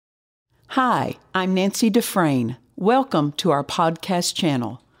Hi, I'm Nancy Dufresne. Welcome to our podcast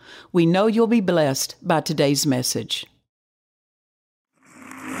channel. We know you'll be blessed by today's message.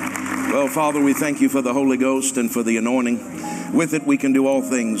 Well, Father, we thank you for the Holy Ghost and for the anointing. With it, we can do all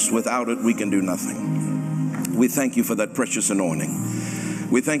things. Without it, we can do nothing. We thank you for that precious anointing.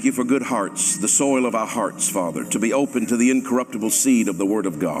 We thank you for good hearts, the soil of our hearts, Father, to be open to the incorruptible seed of the Word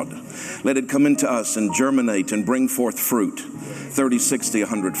of God. Let it come into us and germinate and bring forth fruit, 30, 60,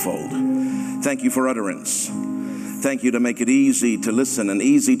 100-fold. Thank you for utterance. Thank you to make it easy to listen and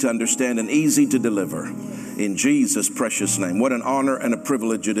easy to understand and easy to deliver. In Jesus' precious name. What an honor and a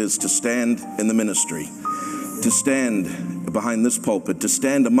privilege it is to stand in the ministry, to stand behind this pulpit, to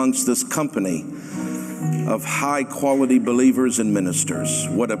stand amongst this company of high-quality believers and ministers.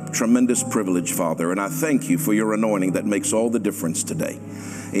 What a tremendous privilege, Father. And I thank you for your anointing that makes all the difference today.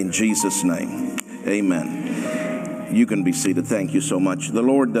 In Jesus' name, amen. You can be seated. Thank you so much. The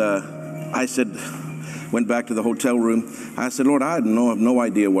Lord, went back to the hotel room. I said, Lord, I have no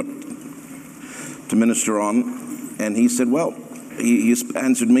idea what to minister on. And he said, well, he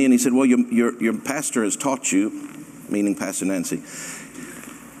answered me and he said, well, your pastor has taught you, meaning Pastor Nancy.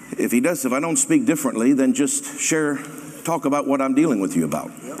 If I don't speak differently, then just talk about what I'm dealing with you about.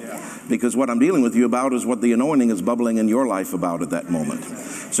 Because what I'm dealing with you about is what the anointing is bubbling in your life about at that moment.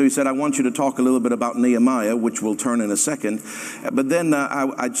 So he said, I want you to talk a little bit about Nehemiah, which we'll turn in a second. But then I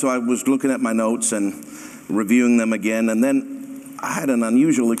was looking at my notes and reviewing them again. And then I had an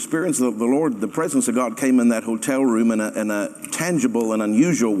unusual experience. The presence of God came in that hotel room in a tangible and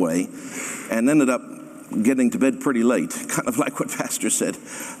unusual way, and ended up getting to bed pretty late, kind of like what Pastor said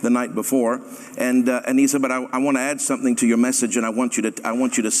the night before. And he said, but I want to add something to your message, and I want you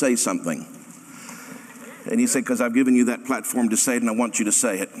to say something. And he said, because I've given you that platform to say it, and I want you to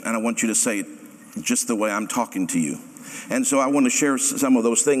say it, and I want you to say it just the way I'm talking to you. And so I want to share some of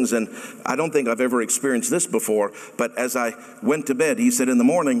those things, and I don't think I've ever experienced this before, but as I went to bed, he said, in the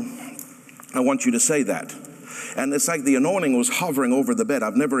morning, I want you to say that. And it's like the anointing was hovering over the bed.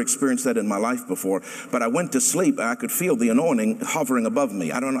 I've never experienced that in my life before. But I went to sleep and I could feel the anointing hovering above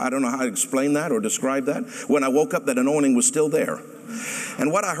me. I don't know how to explain that or describe that. When I woke up, that anointing was still there.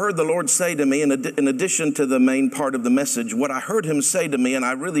 And what I heard the Lord say to me, in addition to the main part of the message, what I heard him say to me, and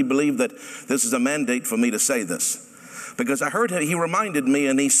I really believe that this is a mandate for me to say this. Because I heard him, he reminded me,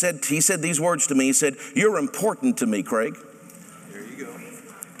 and he said these words to me. He said, you're important to me, Craig.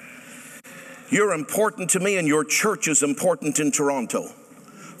 You're important to me, and your church is important in Toronto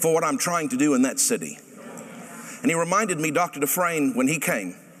for what I'm trying to do in that city. And he reminded me, Dr. Dufresne, when he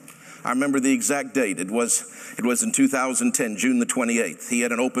came, I remember the exact date. It was in 2010, June the 28th. He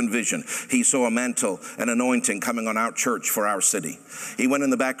had an open vision. He saw a mantle, an anointing coming on our church for our city. He went in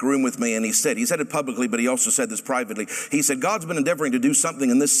the back room with me and he said it publicly, but he also said this privately. He said, God's been endeavoring to do something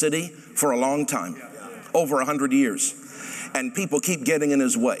in this city for a long time, over 100 years. And people keep getting in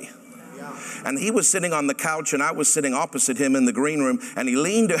his way. And he was sitting on the couch and I was sitting opposite him in the green room, and he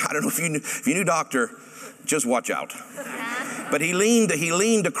leaned, I don't know if you knew Doctor, just watch out. But he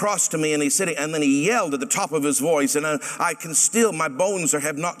leaned across to me, and he's sitting, and then he yelled at the top of his voice, and I can still, my bones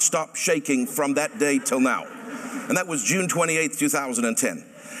have not stopped shaking from that day till now. And that was June 28th, 2010.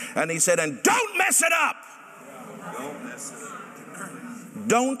 And he said, and don't mess it up.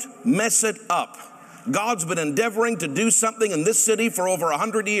 Don't mess it up. God's been endeavoring to do something in this city for over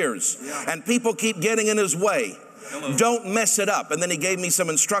 100 years, and people keep getting in his way. Don't mess it up. And then he gave me some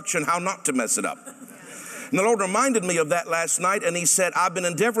instruction how not to mess it up. And the Lord reminded me of that last night, and he said, I've been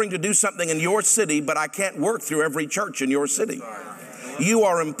endeavoring to do something in your city, but I can't work through every church in your city. You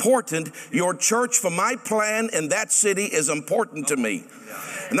are important. Your church, for my plan in that city, is important to me.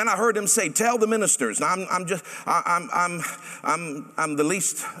 And then I heard him say, tell the ministers. Now I'm the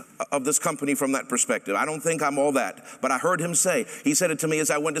least of this company from that perspective. I don't think I'm all that. But I heard him say, he said it to me as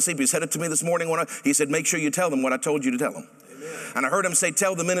I went to sleep. He said it to me this morning he said, make sure you tell them what I told you to tell them. Amen. And I heard him say,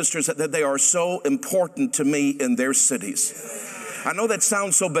 tell the ministers that they are so important to me in their cities. I know that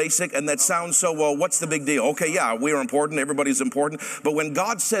sounds so basic, and that sounds so, well, what's the big deal? Okay, yeah, we're important. Everybody's important. But when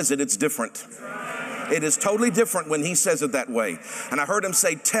God says it, it's different. It is totally different when he says it that way. And I heard him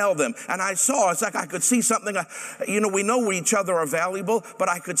say, tell them. And it's like I could see something. We know each other are valuable, but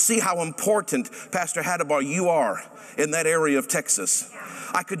I could see how important, Pastor Hadabar, you are in that area of Texas.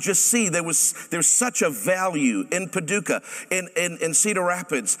 I could just see there's such a value in Paducah, in Cedar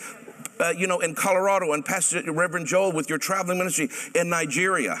Rapids, in Colorado, and Pastor Reverend Joel with your traveling ministry in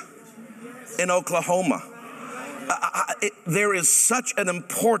Nigeria, in Oklahoma. There is such an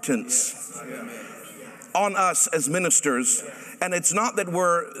importance on us as ministers And it's not that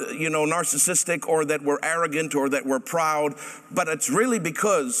we're, narcissistic or that we're arrogant or that we're proud, but it's really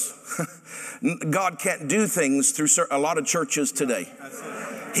because God can't do things through a lot of churches today.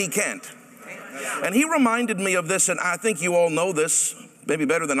 He can't. And he reminded me of this, and I think you all know this, maybe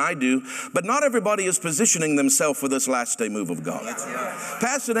better than I do, but not everybody is positioning themselves for this last day move of God.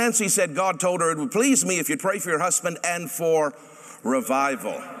 Pastor Nancy said God told her it would please me if you'd pray for your husband and for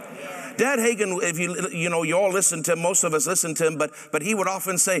revival. Dad Hagin, if you all listen to him, most of us listen to him, but he would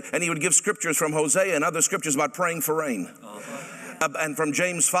often say, and he would give scriptures from Hosea and other scriptures about praying for rain. And from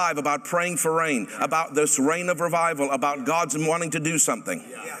James 5 about praying for rain, about this rain of revival, about God's wanting to do something.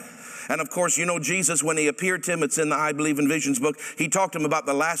 And of course, Jesus, when he appeared to him, it's in the I Believe in Visions book, he talked to him about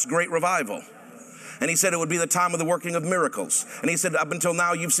the last great revival. And he said it would be the time of the working of miracles. And he said, up until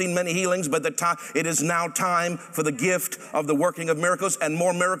now, you've seen many healings, but it is now time for the gift of the working of miracles, and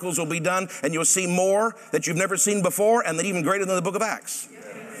more miracles will be done, and you'll see more that you've never seen before, and that even greater than the book of Acts.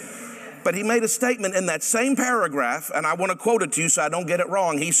 But he made a statement in that same paragraph, and I want to quote it to you so I don't get it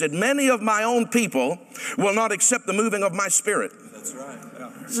wrong. He said, many of my own people will not accept the moving of my spirit. That's right.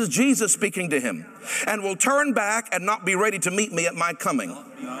 Yeah. This is Jesus speaking to him. And will turn back and not be ready to meet me at my coming.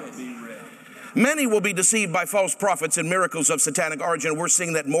 Many will be deceived by false prophets and miracles of satanic origin. We're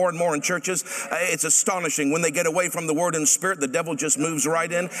seeing that more and more in churches. It's astonishing. When they get away from the word and spirit, the devil just moves right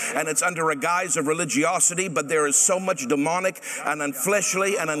in, and it's under a guise of religiosity, but there is so much demonic and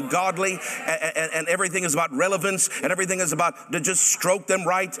unfleshly and ungodly, and everything is about relevance, and everything is about to just stroke them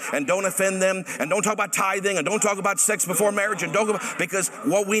right, and don't offend them, and don't talk about tithing, and don't talk about sex before marriage, and because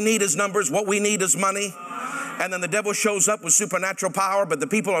what we need is numbers, what we need is money. And then the devil shows up with supernatural power, but the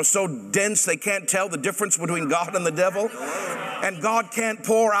people are so dense they can't tell the difference between God and the devil. And God can't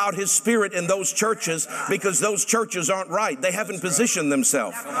pour out his spirit in those churches because those churches aren't right. They haven't positioned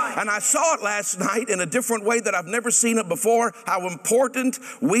themselves. And I saw it last night in a different way that I've never seen it before, how important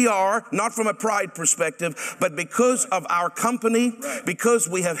we are, not from a pride perspective, but because of our company, because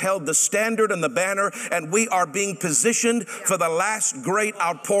we have held the standard and the banner, and we are being positioned for the last great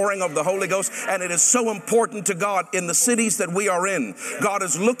outpouring of the Holy Ghost. And it is so important to God in the cities that we are in. God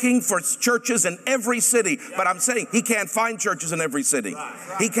is looking for churches in every city, but I'm saying he can't find churches in every city.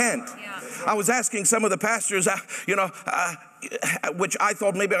 He can't. I was asking some of the pastors, which I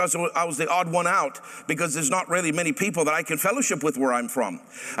thought maybe I was the odd one out because there's not really many people that I can fellowship with where I'm from.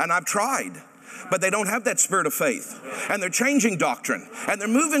 And I've tried. But they don't have that spirit of faith, and they're changing doctrine, and they're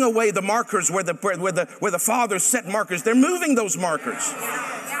moving away the markers where the fathers set markers. They're moving those markers.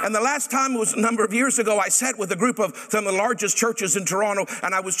 And the last time was a number of years ago. I sat with a group of some of the largest churches in Toronto,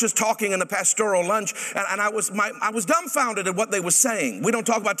 and I was just talking in a pastoral lunch, and I was dumbfounded at what they were saying. We don't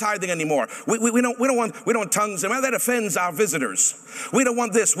talk about tithing anymore. We don't want tongues, and that offends our visitors. We don't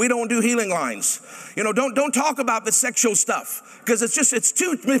want this. We don't do healing lines. Don't talk about the sexual stuff because it's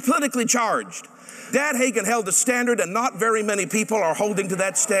too politically charged. Dad Hagin held the standard, and not very many people are holding to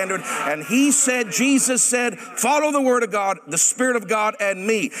that standard. And Jesus said, follow the word of God, the Spirit of God, and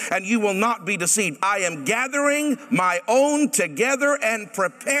me, and you will not be deceived. I am gathering my own together and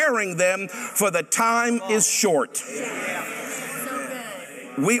preparing them, for the time is short.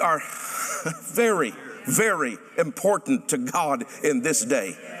 We are very, very important to God in this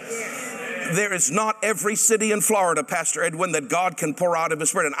day. There is not every city in Florida, Pastor Edwin, that God can pour out of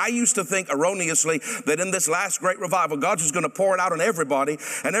his spirit. And I used to think erroneously that in this last great revival, God's just going to pour it out on everybody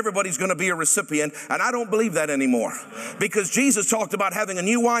and everybody's going to be a recipient. And I don't believe that anymore, because Jesus talked about having a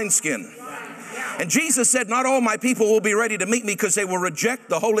new wineskin. And Jesus said, not all my people will be ready to meet me because they will reject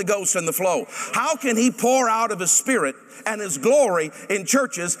the Holy Ghost and the flow. How can he pour out of his spirit and his glory in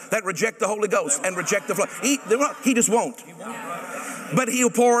churches that reject the Holy Ghost and reject the flow? He just won't. But he'll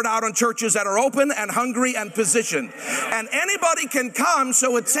pour it out on churches that are open and hungry and positioned. And anybody can come,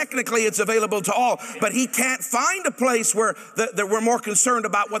 so technically it's available to all. But he can't find a place where we're more concerned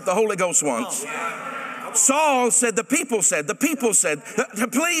about what the Holy Ghost wants. Saul said, the people said, to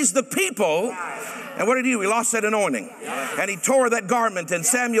please the people. And what did he do? He lost that anointing. And he tore that garment. And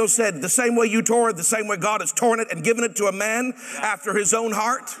Samuel said, the same way you tore it, the same way God has torn it and given it to a man after his own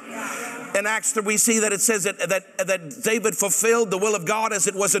heart. In Acts, we see that it says that David fulfilled the will of God as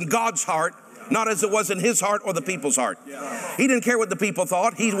it was in God's heart, not as it was in his heart or the people's heart. He didn't care what the people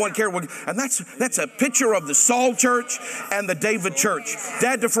thought. He didn't care what, and that's a picture of the Saul church and the David church.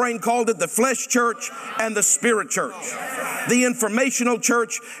 Dad Dufresne called it the flesh church and the spirit church, the informational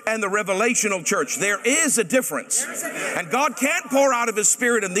church and the revelational church. There is a difference, and God can't pour out of his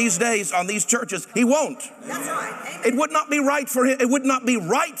spirit in these days on these churches. He won't. It would not be right for him. It would not be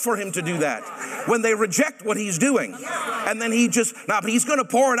right for him to do that when they reject what he's doing. And then he's going to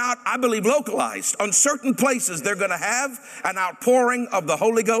pour it out, I believe, localized. specialized. On certain places, they're going to have an outpouring of the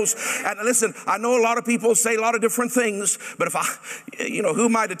Holy Ghost. And listen, I know a lot of people say a lot of different things, but if who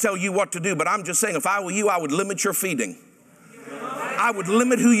am I to tell you what to do? But I'm just saying, if I were you, I would limit your feeding. I would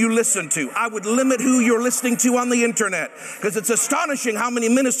limit who you listen to. I would limit who you're listening to on the internet, because it's astonishing how many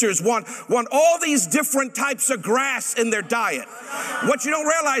ministers want all these different types of grass in their diet. What you don't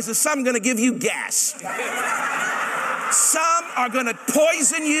realize is some are going to give you gas. Some are going to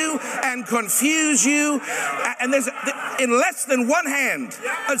poison you and confuse you. And there's, in less than one hand,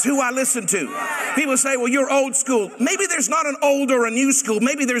 is who I listen to. People say, well, you're old school. Maybe there's not an old or a new school.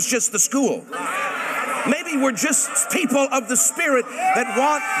 Maybe there's just the school. Maybe we're just people of the Spirit that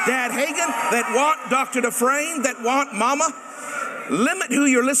want Dad Hagin, that want Dr. Dufresne, that want Mama. Limit who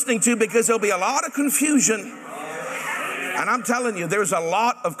you're listening to, because there'll be a lot of confusion. And I'm telling you, there's a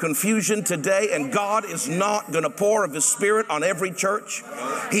lot of confusion today, and God is not going to pour of His Spirit on every church.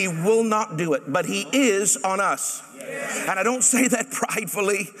 He will not do it, but He is on us. And I don't say that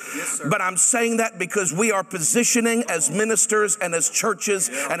pridefully, but I'm saying that because we are positioning as ministers and as churches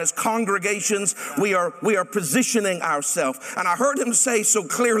and as congregations, we are positioning ourselves. And I heard him say so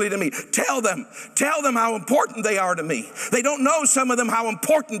clearly to me, tell them how important they are to me. They don't know, some of them, how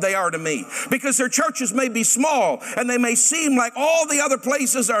important they are to me, because their churches may be small and they may seem like all the other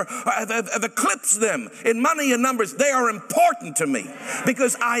places have eclipsed them in money and numbers. They are important to me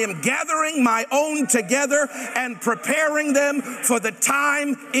because I am gathering my own together and preparing them, for the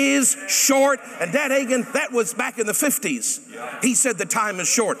time is short. And Dad Hagin, that was back in the 50s. He said the time is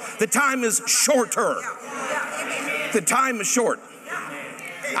short. The time is shorter. The time is short.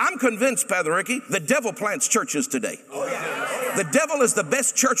 I'm convinced, Pastor Ricky, the devil plants churches today. The devil is the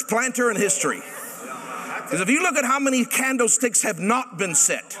best church planter in history. Because if you look at how many candlesticks have not been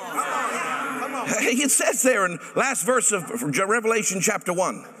set, it says there in last verse of Revelation chapter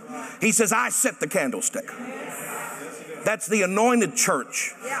 1, he says, I set the candlestick. That's the anointed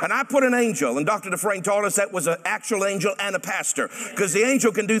church. And I put an angel, and Dr. Dufresne taught us that was an actual angel and a pastor, because the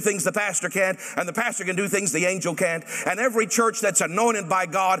angel can do things the pastor can't, and the pastor can do things the angel can't. And every church that's anointed by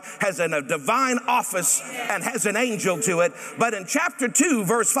God has a divine office and has an angel to it. But in chapter 2,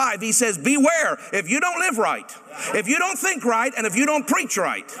 verse 5, he says, beware, if you don't live right, if you don't think right, and if you don't preach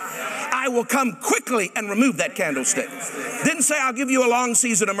right, I will come quickly and remove that candlestick. Didn't say I'll give you a long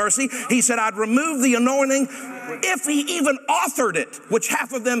season of mercy. He said I'd remove the anointing if he even authored it, which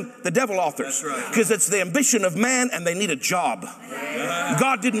half of them the devil authors, because it's the ambition of man and they need a job.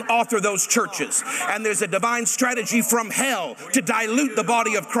 God didn't author those churches, and there's a divine strategy from hell to dilute the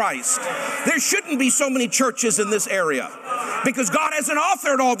body of Christ. There shouldn't be so many churches in this area, because God hasn't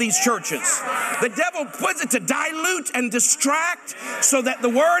authored all these churches. The devil puts it to dilute and distract so that the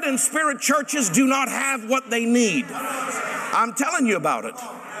Word and Spirit churches do not have what they need. I'm telling you about it.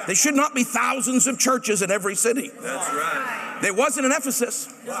 There should not be thousands of churches in every city. That's right. There wasn't in Ephesus.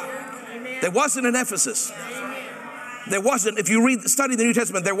 There wasn't in Ephesus. There wasn't. If you study the New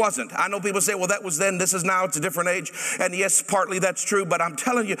Testament, there wasn't. I know people say, well, that was then, this is now, it's a different age. And yes, partly that's true, but I'm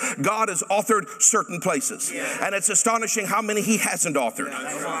telling you, God has authored certain places. And it's astonishing how many He hasn't authored.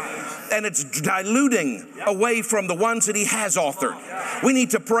 And it's diluting away from the ones that He has authored. We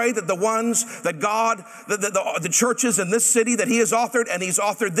need to pray that the ones that God, the churches in this city that He has authored, and He's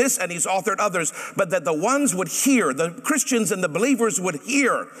authored this and He's authored others, but that the ones would hear, the Christians and the believers would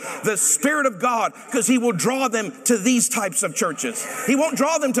hear the Spirit of God, because He will draw them to these types of churches. He won't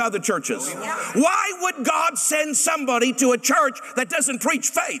draw them to other churches. Why would God send somebody to a church that doesn't preach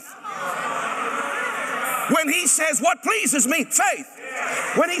faith? When He says, what pleases me? Faith.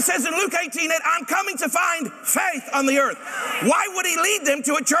 When He says in Luke 18, I'm coming to find faith on the earth. Why would He lead them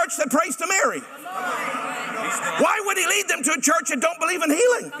to a church that prays to Mary? Why would He lead them to a church that don't believe in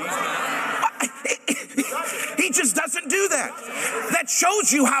healing? He just doesn't do that. That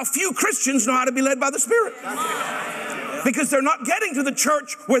shows you how few Christians know how to be led by the Spirit. Because they're not getting to the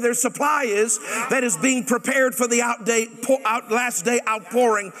church where their supply is, that is being prepared for the last day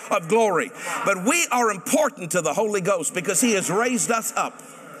outpouring of glory. But we are important to the Holy Ghost because He has raised us up.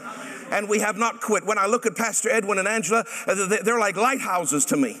 And we have not quit. When I look at Pastor Edwin and Angela, they're like lighthouses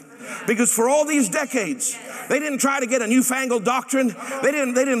to me. Because for all these decades, they didn't try to get a newfangled doctrine. They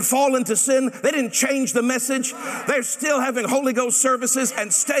didn't fall into sin. They didn't change the message. They're still having Holy Ghost services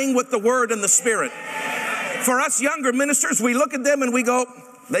and staying with the Word and the Spirit. For us younger ministers, we look at them and we go,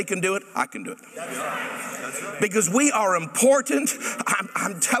 they can do it, I can do it. because we are important.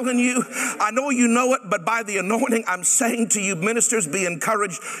 I'm telling you, I know you know it, but by the anointing, I'm saying to you, ministers, be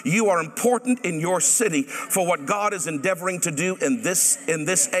encouraged. You are important in your city for what God is endeavoring to do in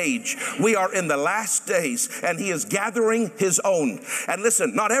this age. We are in the last days, and he is gathering his own. And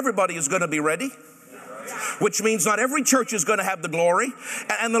listen, not everybody is going to be ready, which means not every church is going to have the glory.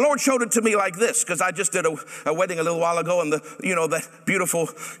 And the Lord showed it to me like this, because I just did a wedding a little while ago, and that beautiful,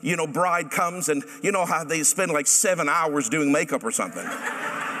 bride comes, and you know how they spend like 7 hours doing makeup or something.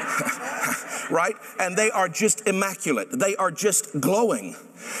 Right? And they are just immaculate. They are just glowing.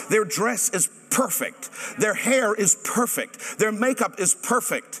 Their dress is perfect. Their hair is perfect. Their makeup is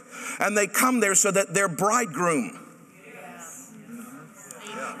perfect. And they come there so that they're bridegroom.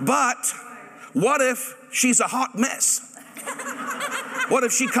 But what if she's a hot mess? What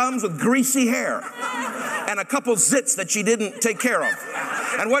if she comes with greasy hair and a couple zits that she didn't take care of?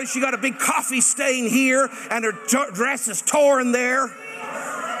 And what if she got a big coffee stain here and her dress is torn there?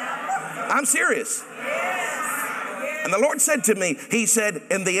 I'm serious. And the Lord said to me, he said,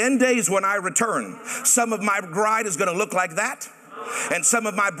 in the end days when I return, some of my bride is going to look like that, and some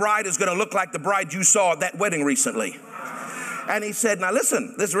of my bride is going to look like the bride you saw at that wedding recently. And he said, now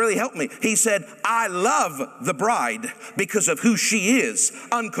listen, this really helped me. He said, I love the bride because of who she is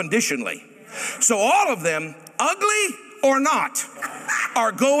unconditionally. So all of them, ugly or not,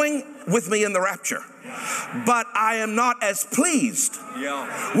 are going with me in the rapture. But I am not as pleased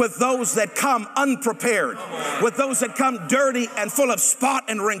with those that come unprepared, with those that come dirty and full of spot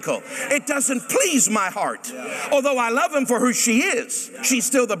and wrinkle. It doesn't please my heart. Although I love him for who she is, she's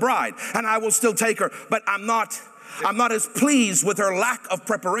still the bride, and I will still take her. But I'm not as pleased with her lack of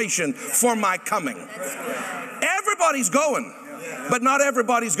preparation for my coming. Everybody's going, but not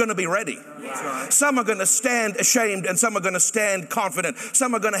everybody's going to be ready. Some are going to stand ashamed, and some are going to stand confident.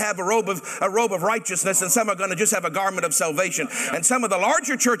 Some are going to have a robe of righteousness, and some are going to just have a garment of salvation. And some of the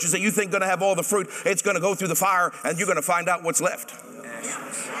larger churches that you think are going to have all the fruit, it's going to go through the fire, and you're going to find out what's left.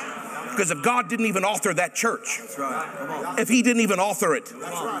 Because if God didn't even author that church, if he didn't even author it,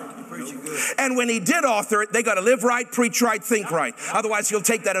 and when he did author it, they got to live right, preach right, think right. Otherwise, he'll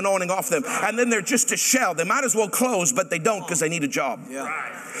take that anointing off them. And then they're just a shell. They might as well close, but they don't because they need a job.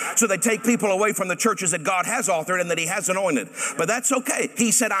 So they take people away from the churches that God has authored and that he has anointed. But that's okay.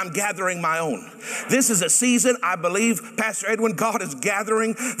 He said, I'm gathering my own. This is a season, I believe, Pastor Edwin, God is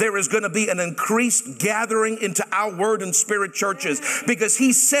gathering. There is going to be an increased gathering into our Word and Spirit churches, because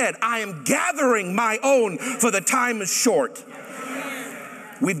he said, I am gathering my own, for the time is short.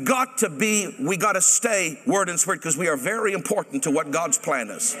 We got to stay Word and Spirit, because we are very important to what God's plan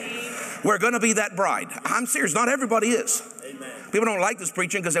is. We're going to be that bride. I'm serious. Not everybody is. People don't like this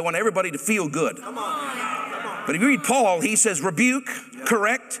preaching because they want everybody to feel good. But if you read Paul, he says rebuke,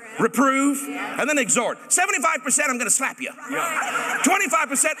 correct, reprove, and then exhort. 75% I'm going to slap you.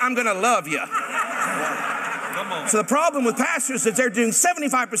 25% I'm going to love you. So the problem with pastors is they're doing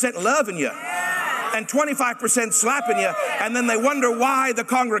 75% loving you and 25% slapping you, and then they wonder why the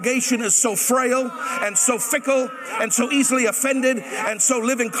congregation is so frail and so fickle and so easily offended and so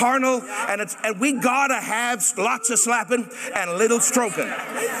living carnal. And we gotta have lots of slapping and little stroking.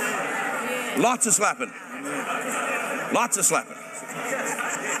 Lots of slapping. Lots of slapping.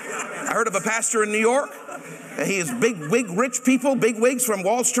 I heard of a pastor in New York. He is big wig, rich people, big wigs from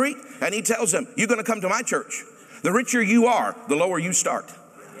Wall Street, and he tells them, you're going to come to my church. The richer you are, the lower you start.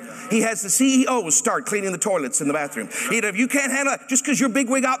 He has the CEOs start cleaning the toilets in the bathroom. If you can't handle it, just because you're big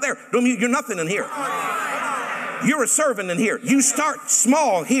wig out there, don't mean you're nothing in here. You're a servant in here. You start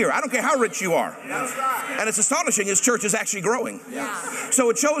small here. I don't care how rich you are. And it's astonishing his church is actually growing.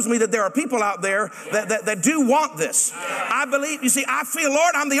 So it shows me that there are people out there that do want this. I believe, you see, I feel,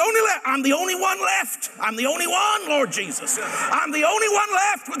 Lord, I'm the only one left. I'm the only one, Lord Jesus. I'm the only one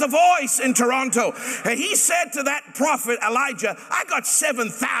left with a voice in Toronto. And he said to that prophet Elijah, I got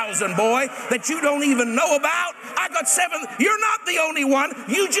 7,000, boy, that you don't even know about. I got 7. You're not the only one.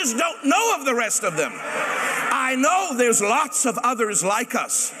 You just don't know of the rest of them. I know there's lots of others like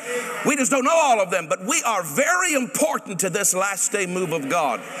us. We just don't know all of them, but we are very important to this last day move of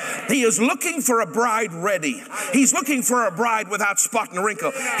God. He is looking for a bride ready. He's looking for a bride without spot and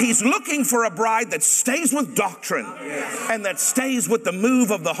wrinkle. He's looking for a bride that stays with doctrine and that stays with the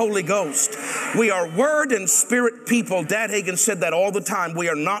move of the Holy Ghost. We are Word and Spirit people. Dad Hagin said that all the time. We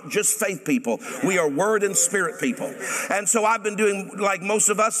are not just faith people. We are Word and Spirit people. And so I've been doing, like most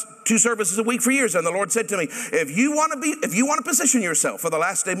of us, 2 services a week for years. And the Lord said to me, if you want to position yourself for the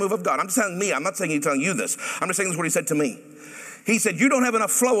last day move of God, I'm just telling me, I'm not saying He's telling you this. I'm just saying this is what He said to me. He said, you don't have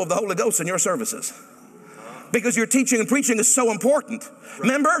enough flow of the Holy Ghost in your services. Because your teaching and preaching is so important.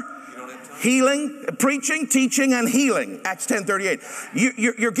 Remember? Healing, preaching, teaching, and healing. Acts 10:38.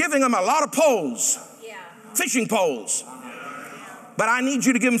 You're giving them a lot of poles. Fishing poles. But I need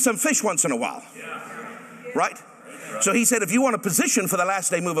you to give them some fish once in a while. Right? So he said, if you want a position for the last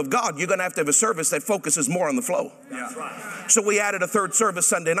day move of God, you're going to have a service that focuses more on the flow. So we added a third service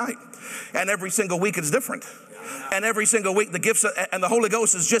Sunday night. And every single week it's different. And every single week the gifts and the Holy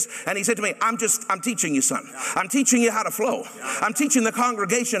Ghost is just, and he said to me, I'm teaching you, son. I'm teaching you how to flow. I'm teaching the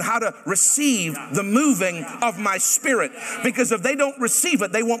congregation how to receive the moving of my spirit. Because if they don't receive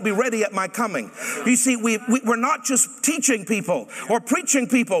it, they won't be ready at my coming. You see, we're not just teaching people or preaching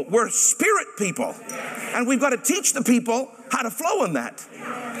people. We're spirit people. And we've got to teach the people how to flow in that.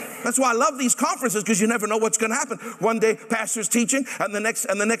 That's why I love these conferences, because you never know what's going to happen. One day, pastor's teaching, and the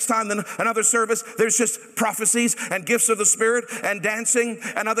next time, then another service, there's just prophecies and gifts of the Spirit and dancing.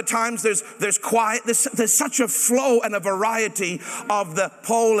 And other times, there's quiet. There's such a flow and a variety of the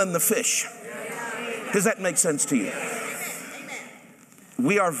pole and the fish. Does that make sense to you?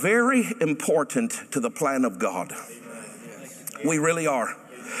 We are very important to the plan of God. We really are.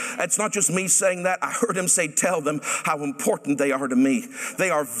 It's not just me saying that. I heard him say, tell them how important they are to me. They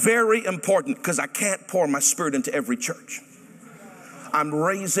are very important, because I can't pour my spirit into every church. I'm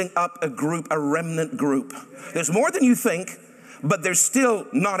raising up a group, a remnant group. There's more than you think, but there's still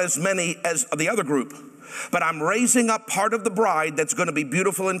not as many as the other group. But I'm raising up part of the bride that's going to be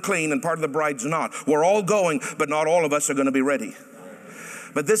beautiful and clean, and part of the bride's not. We're all going, but not all of us are going to be ready.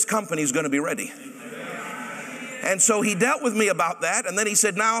 But this company is going to be ready. And so he dealt with me about that. And then he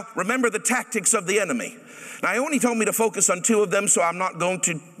said, now remember the tactics of the enemy. Now, he only told me to focus on 2 of them, so I'm not going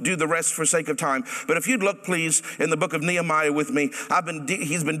to do the rest for sake of time. But if you'd look, please, in the book of Nehemiah with me,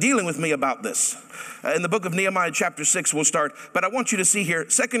 he's been dealing with me about this. In the book of Nehemiah, chapter 6, we'll start. But I want you to see here,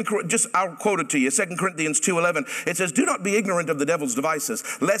 I'll quote it to you, 2 Corinthians 2:11. It says, do not be ignorant of the devil's devices,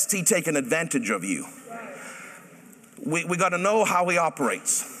 lest he take an advantage of you. We got to know how he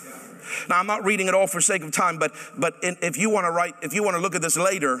operates. Now, I'm not reading it all for sake of time, but if you want to look at this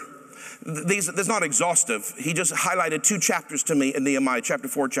later, this is not exhaustive. He just highlighted 2 chapters to me in Nehemiah, chapter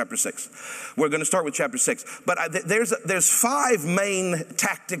 4, chapter 6. We're going to start with chapter 6. But there's 5 main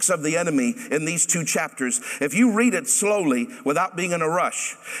tactics of the enemy in these 2 chapters. If you read it slowly, without being in a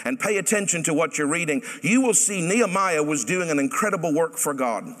rush, and pay attention to what you're reading, you will see Nehemiah was doing an incredible work for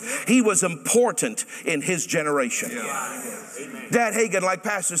God. He was important in his generation. Dad Hagin, like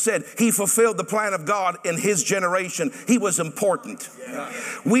Pastor said, he fulfilled the plan of God in his generation. He was important.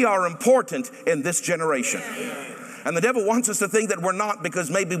 We are important in this generation. And the devil wants us to think that we're not,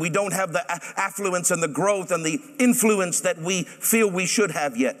 because maybe we don't have the affluence and the growth and the influence that we feel we should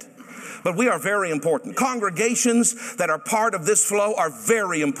have yet. But we are very important. Congregations that are part of this flow are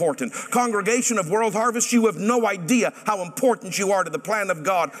very important. Congregation of World Harvest, you have no idea how important you are to the plan of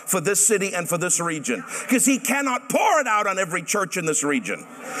God for this city and for this region. Because he cannot pour it out on every church in this region.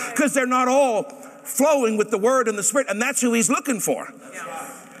 Because they're not all flowing with the Word and the Spirit. And that's who he's looking for.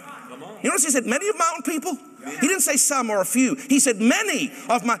 You notice he said many of my own people? He didn't say some or a few. He said many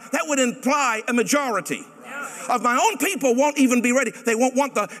of my, that would imply a majority. Of my own people won't even be ready. They won't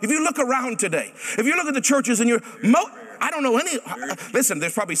want if you look around today, if you look at the churches and I don't know any, listen,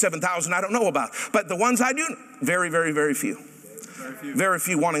 there's probably 7,000 I don't know about, but the ones I do, very, very, very few. Very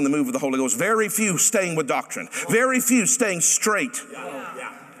few wanting the move of the Holy Ghost. Very few staying with doctrine. Very few staying straight.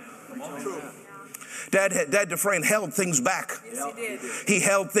 Dad Dufresne held things back. He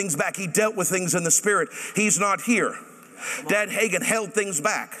held things back. He dealt with things in the Spirit. He's not here. Dad Hagin held things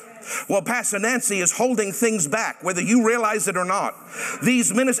back. Well, Pastor Nancy is holding things back, whether you realize it or not.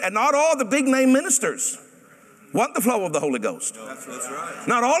 These ministers, and not all the big name ministers, want the flow of the Holy Ghost. That's right.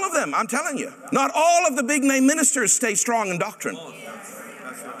 Not all of them, I'm telling you. Not all of the big name ministers stay strong in doctrine.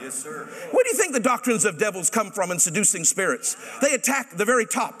 Yes, sir. Where do you think the doctrines of devils come from in seducing spirits? They attack the very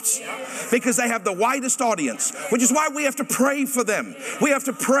tops because they have the widest audience, which is why we have to pray for them. We have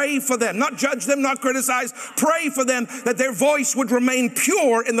to pray for them, not judge them, not criticize. Pray for them that their voice would remain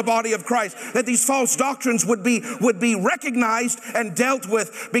pure in the body of Christ, that these false doctrines would be recognized and dealt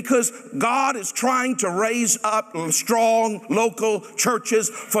with, because God is trying to raise up strong local churches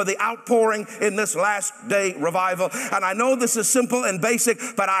for the outpouring in this last day revival. And I know this is simple and basic,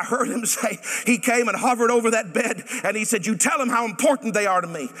 but I heard him say, he came and hovered over that bed and he said, you tell them how important they are to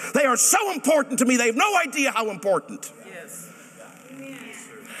me. They are so important to me. They have no idea how important. Yes.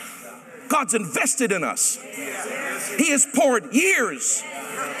 God's invested in us. He has poured years.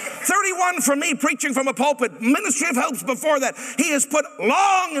 31 for me, preaching from a pulpit. Ministry of Helps before that. He has put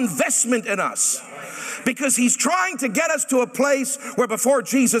long investment in us. Because he's trying to get us to a place where before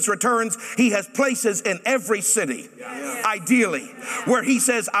Jesus returns, he has places in every city, ideally, where he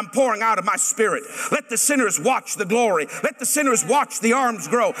says, I'm pouring out of my spirit. Let the sinners watch the glory. Let the sinners watch the arms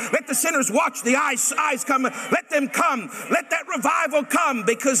grow. Let the sinners watch the eyes come. Let them come. Let that revival come,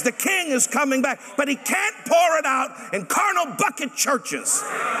 because the king is coming back. But he can't pour it out in carnal bucket churches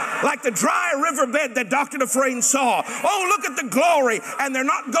like the dry riverbed that Dr. Dufresne saw. Oh, look at the glory. And they're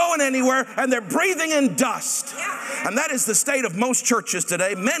not going anywhere, and they're breathing in dust. And that is the state of most churches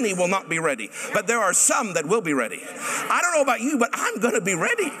today. Many will not be ready, but there are some that will be ready. I don't know about you, but I'm going to be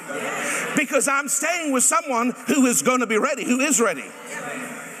ready, because I'm staying with someone who is going to be ready, who is ready.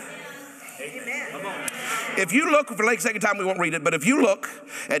 If you look, for the second time we won't read it, but if you look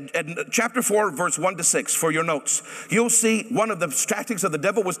at chapter 4, verse 1 to 6 for your notes, you'll see one of the tactics of the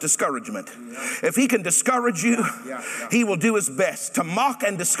devil was discouragement. If he can discourage you, he will do his best to mock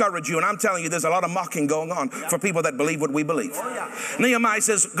and discourage you. And I'm telling you, there's a lot of mocking going on for people that believe what we believe. Nehemiah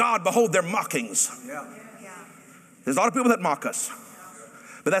says, God, behold their mockings. There's a lot of people that mock us,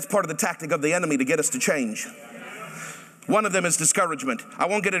 but that's part of the tactic of the enemy to get us to change. One of them is discouragement. I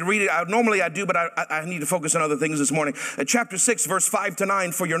won't get to read it. Normally I do, but I need to focus on other things this morning. At chapter 6, verse 5 to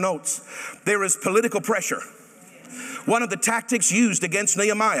 9 for your notes, there is political pressure. One of the tactics used against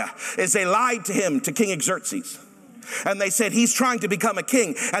Nehemiah is they lied to him, to King Xerxes. And they said he's trying to become a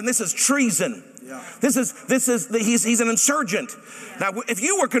king, and this is treason. He's an insurgent. Now, if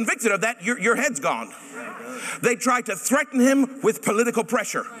you were convicted of that, your head's gone. They tried to threaten him with political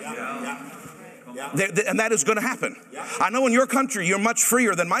pressure. And that is going to happen. I know in your country you're much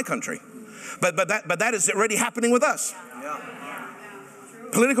freer than my country, but that is already happening with us.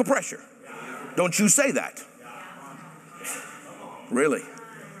 Political pressure. Don't you say that. Really?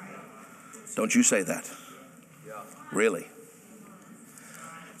 Don't you say that. Really?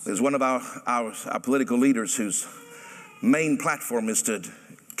 There's one of our political leaders whose main platform is to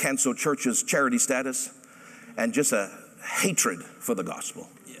cancel churches' charity status and just a hatred for the gospel.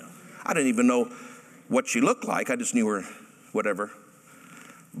 I didn't even know what she looked like. I just knew her, whatever.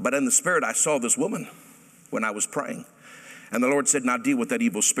 But in the spirit, I saw this woman when I was praying. And the Lord said, now deal with that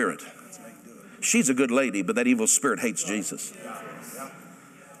evil spirit. She's a good lady, but that evil spirit hates Jesus.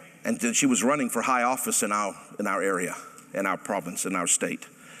 And she was running for high office in our area, in our province, in our state.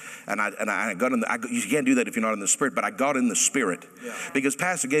 And I got in you can't do that if you're not in the spirit, but I got in the spirit. Because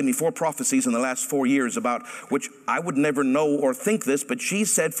Pastor gave me 4 prophecies in the last 4 years about which I would never know or think this, but she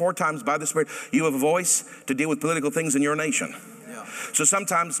said 4 times by the Spirit, you have a voice to deal with political things in your nation. So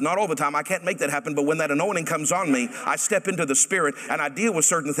sometimes, not all the time, I can't make that happen, but when that anointing comes on me, I step into the spirit and I deal with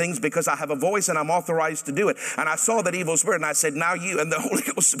certain things because I have a voice and I'm authorized to do it. And I saw that evil spirit and I said, now you, and the Holy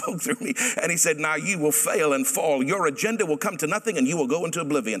Ghost spoke through me, and he said, now you will fail and fall. Your agenda will come to nothing and you will go into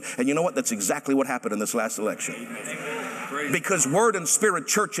oblivion. And you know what? That's exactly what happened in this last election. Because word and spirit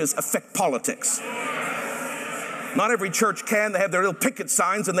churches affect politics. Not every church can. They have their little picket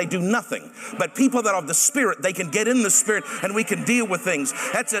signs and they do nothing. But people that are of the Spirit, they can get in the Spirit and we can deal with things.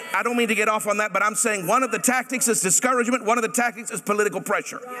 That's it. I don't mean to get off on that, but I'm saying one of the tactics is discouragement. One of the tactics is political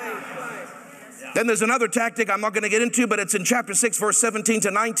pressure. Then there's another tactic I'm not going to get into, but it's in chapter 6, verse 17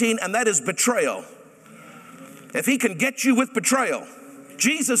 to 19, and that is betrayal. If he can get you with betrayal,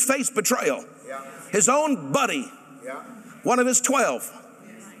 Jesus faced betrayal. His own buddy, one of his 12,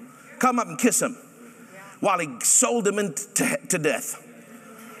 come up and kiss him while he sold him to death.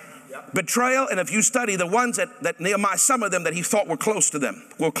 Betrayal, and if you study the ones that Nehemiah, some of them that he thought were close to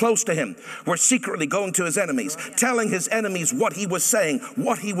him, were secretly going to his enemies, telling his enemies what he was saying,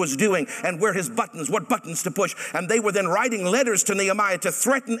 what he was doing, and what buttons to push. And they were then writing letters to Nehemiah to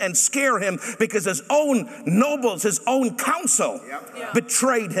threaten and scare him because his own nobles, his own council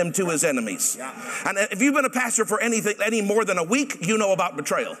betrayed him to his enemies. And if you've been a pastor for any more than a week, you know about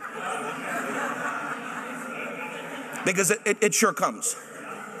betrayal. Because it sure comes.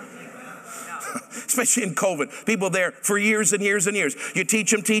 Especially in COVID. People there for years and years and years. You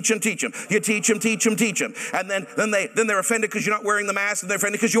teach them. You teach them. And then they're offended because you're not wearing the mask. And they're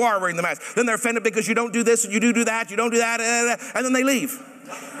offended because you are wearing the mask. Then they're offended because you don't do this and you do that. You don't do that. And then they leave.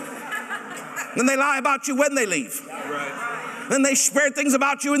 Then they lie about you when they leave. Then they spread things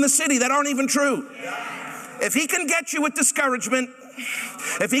about you in the city that aren't even true. If he can get you with discouragement,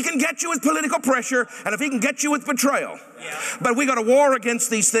 if he can get you with political pressure, and if he can get you with betrayal. But we got to war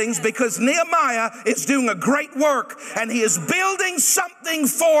against these things because Nehemiah is doing a great work and he is building something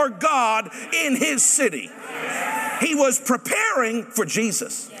for God in his city. He was preparing for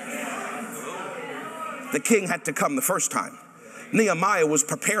Jesus. The king had to come the first time. Nehemiah was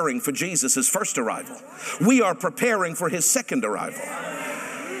preparing for Jesus' first arrival. We are preparing for his second arrival.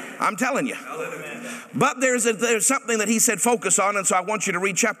 I'm telling you. But there's something that he said focus on, and so I want you to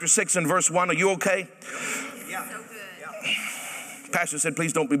read chapter 6 and verse 1. Are you okay? Yeah. Pastor said,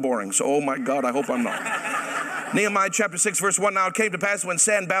 please don't be boring. So, oh my God, I hope I'm not. Nehemiah chapter 6 verse 1. Now it came to pass when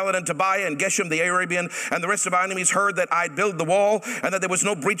Sanballat and Tobiah and Geshem the Arabian and the rest of our enemies heard that I'd build the wall and that there was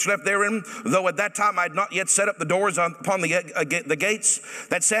no breach left therein, though at that time I had not yet set up the doors upon the gates,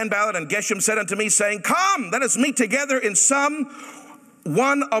 that Sanballat and Geshem said unto me, saying, come, let us meet together in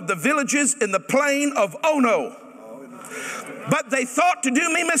one of the villages in the plain of Ono. But they thought to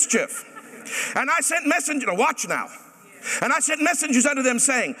do me mischief. And I sent messengers, watch now. And I sent messengers unto them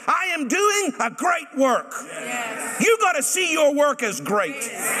saying, I am doing a great work. Yes. You got to see your work as great.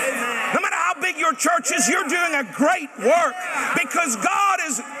 Yes. No matter how big your church is, you're doing a great work because God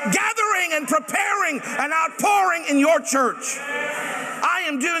is gathering and preparing and outpouring in your church. I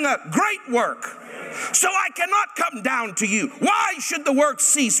am doing a great work. So I cannot come down to you. Why should the work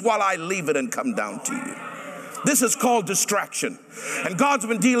cease while I leave it and come down to you? This is called distraction. And God's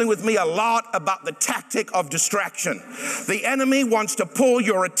been dealing with me a lot about the tactic of distraction. The enemy wants to pull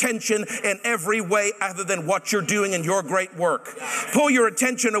your attention in every way other than what you're doing in your great work. Pull your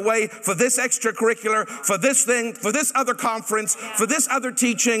attention away for this extracurricular, for this thing, for this other conference, for this other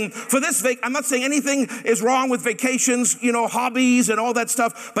teaching, for this I'm not saying anything is wrong with vacations, hobbies and all that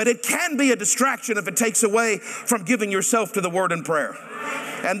stuff, but it can be a distraction if it takes away from giving yourself to the word and prayer.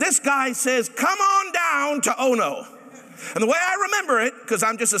 And this guy says, come on down to Ono. And the way I remember it, because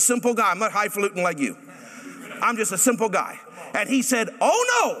I'm just a simple guy, I'm not highfalutin like you. I'm just a simple guy. And he said, oh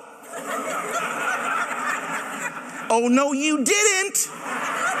no. Oh no, you didn't.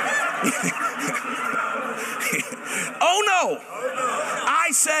 Oh no. I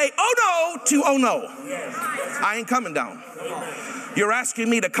say, oh no to oh no. I ain't coming down. You're asking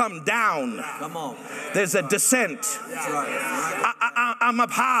me to come down. Come on. There's a descent. That's right. I'm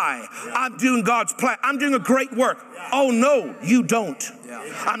up high. I'm doing God's plan. I'm doing a great work. Oh no, you don't.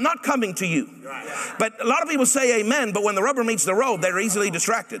 I'm not coming to you. But a lot of people say amen, but when the rubber meets the road, they're easily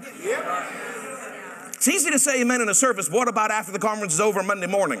distracted. It's easy to say amen in a service. What about after the conference is over Monday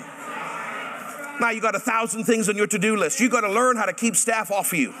morning? Now you got 1,000 things on your to-do list. You got to learn how to keep staff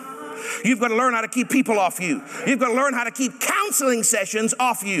off you. You've got to learn how to keep people off you. You've got to learn how to keep counseling sessions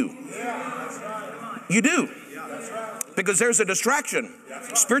off you. You do. Because there's a distraction.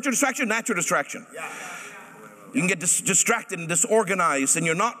 Spiritual distraction, natural distraction. You can get distracted and disorganized, and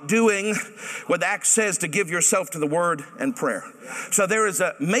you're not doing what Acts says to give yourself to the word and prayer. So there is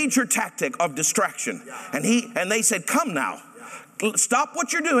a major tactic of distraction. And they said, come now. Stop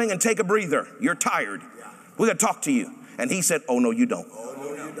what you're doing and take a breather. You're tired. We're going to talk to you. And he said, oh, no, you don't.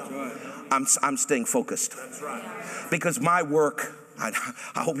 I'm staying focused. Because my work, I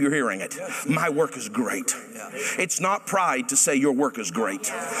hope you're hearing it. My work is great. It's not pride to say your work is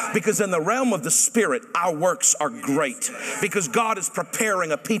great. Because in the realm of the Spirit, our works are great. Because God is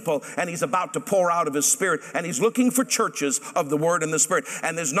preparing a people and He's about to pour out of His Spirit. And He's looking for churches of the Word and the Spirit.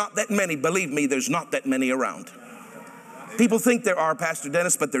 And there's not that many. Believe me, there's not that many around. People think there are, Pastor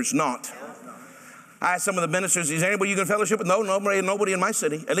Dennis, but there's not. I asked some of the ministers, is there anybody you can fellowship with? No, nobody in my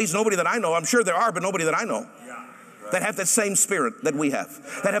city. At least nobody that I know. I'm sure there are, but nobody that I know. That have the same spirit that we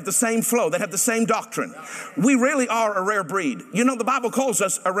have. That have the same flow. That have the same doctrine. We really are a rare breed. You know, the Bible calls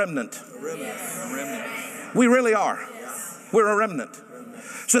us a remnant. We really are. We're a remnant.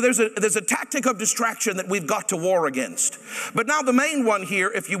 So there's a tactic of distraction that we've got to war against. But now the main one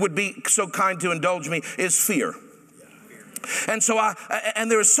here, if you would be so kind to indulge me, is fear. And so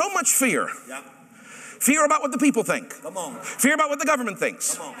there is so much fear. Fear about what the people think. Come on. Fear about what the government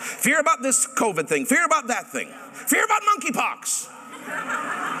thinks. Come on. Fear about this COVID thing. Fear about that thing. Fear about monkeypox.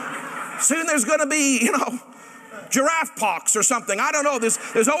 Soon there's going to be, giraffe pox or something. I don't know.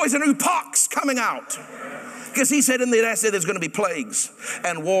 There's always a new pox coming out. Because he said in the last day there's going to be plagues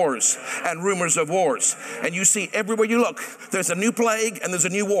and wars and rumors of wars. And you see everywhere you look, there's a new plague and there's a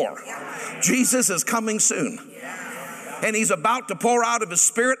new war. Jesus is coming soon. And He's about to pour out of His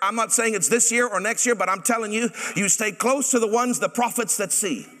Spirit. I'm not saying it's this year or next year, but I'm telling you, you stay close to the prophets that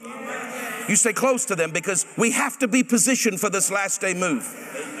see. You stay close to them because we have to be positioned for this last day move.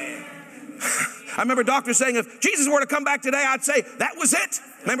 I remember doctors saying, if Jesus were to come back today, I'd say, that was it.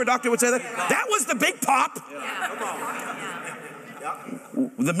 Remember doctor would say that? That was the big pop.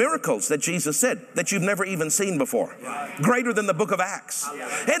 The miracles that Jesus said that you've never even seen before. Greater than the book of Acts.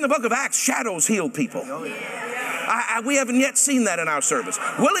 In the book of Acts, shadows healed people. We haven't yet seen that in our service.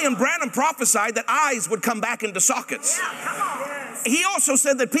 William Branham prophesied that eyes would come back into sockets. He also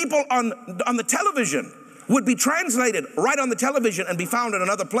said that people on the television would be translated right on the television and be found in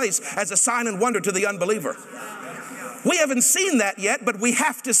another place as a sign and wonder to the unbeliever. We haven't seen that yet, but we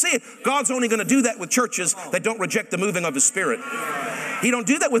have to see it. God's only going to do that with churches that don't reject the moving of His Spirit. He don't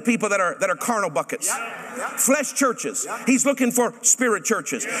do that with people that are carnal buckets. Flesh churches. He's looking for spirit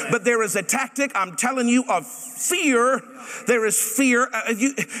churches. But there is a tactic, I'm telling you, of fear. There is fear.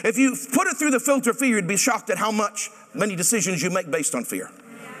 If you put it through the filter of fear, you'd be shocked at how many decisions you make based on fear.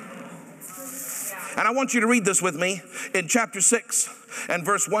 And I want you to read this with me in chapter 6 and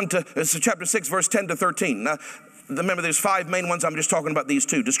chapter 6, verse 10 to 13. Now, remember, there's 5 main ones. I'm just talking about these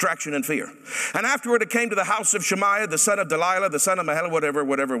 2, distraction and fear. And afterward it came to the house of Shemaiah, the son of Delilah, the son of Mahela,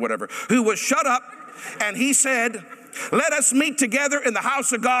 whatever, who was shut up. And he said, let us meet together in the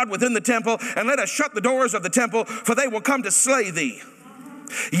house of God within the temple, and let us shut the doors of the temple, for they will come to slay thee.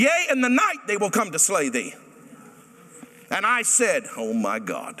 Yea, in the night they will come to slay thee. And I said, oh my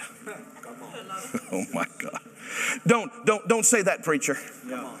God. Oh my God. Don't say that, preacher.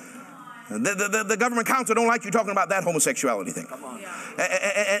 The government council don't like you talking about that homosexuality thing.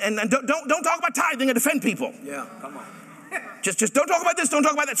 And don't talk about tithing and defend people. Yeah, come on. Just don't talk about this, don't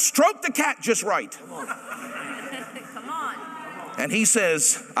talk about that. Stroke the cat just right. Come on. Come on. And he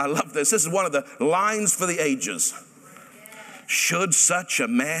says, I love this. This is one of the lines for the ages. Should such a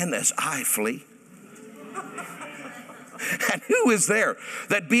man as I flee? And who is there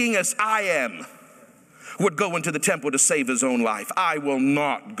that being as I am would go into the temple to save his own life? I will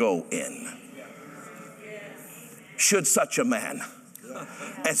not go in. Should such a man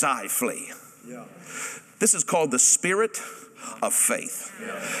as I flee. This is called the spirit of faith.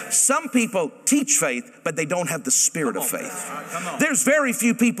 Some people teach faith, but they don't have the spirit of faith. There's very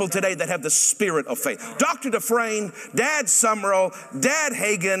few people today that have the spirit of faith. Dr. Dufresne, Dad Summerall, Dad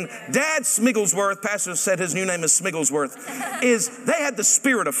Hagen, Dad Smigglesworth, pastor said his new name is Smigglesworth, they had the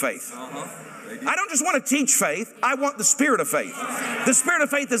spirit of faith. I don't just want to teach faith. I want the spirit of faith. The spirit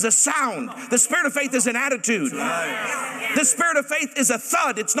of faith is a sound. The spirit of faith is an attitude. The spirit of faith is a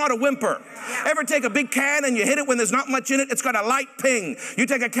thud. It's not a whimper. Ever take a big can and you hit it when there's not much in it? It's got a light ping. You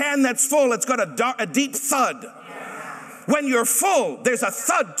take a can that's full. It's got a deep thud. When you're full, there's a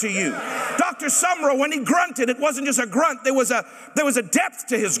thud to you. Dr. Summerall, when he grunted, it wasn't just a grunt. There was a depth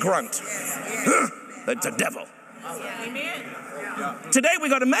to his grunt. That's a devil. Amen. Today we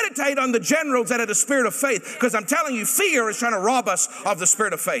got to meditate on the generals that are the spirit of faith, because I'm telling you, fear is trying to rob us of the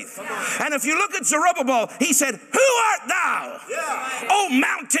spirit of faith. And if you look at Zerubbabel, he said, who art thou, O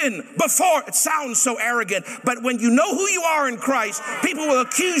mountain, before? It sounds so arrogant, but when you know who you are in Christ, people will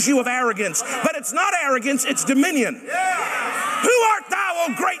accuse you of arrogance. But it's not arrogance, it's dominion. Who art thou,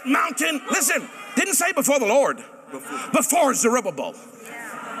 O great mountain? Listen, didn't say before the Lord, before Zerubbabel.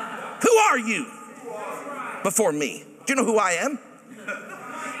 Who are you before me? Do you know who I am?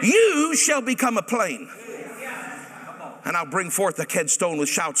 You shall become a plain. And I'll bring forth the headstone with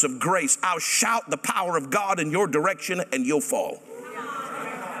shouts of grace. I'll shout the power of God in your direction and you'll fall.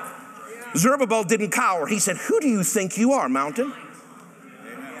 Zerubbabel didn't cower. He said, who do you think you are, mountain?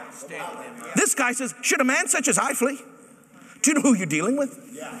 This guy says, should a man such as I flee? Do you know who you're dealing with?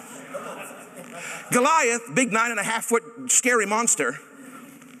 Goliath, big 9.5-foot scary monster.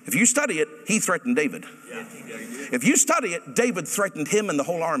 If you study it, he threatened David. If you study it, David threatened him and the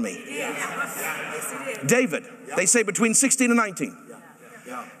whole army. David, they say between 16 and 19.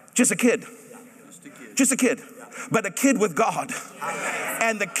 Just a kid. Just a kid. But a kid with God.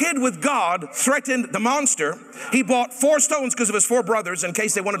 And the kid with God threatened the monster. He bought 4 stones because of his 4 brothers in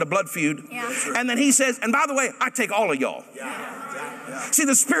case they wanted a blood feud. And then he says, and by the way, I take all of y'all. See,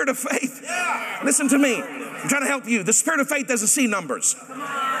 the spirit of faith. Listen to me. I'm trying to help you. The spirit of faith doesn't see numbers.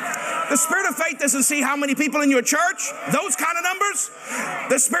 The spirit of faith doesn't see how many people in your church, those kind of numbers.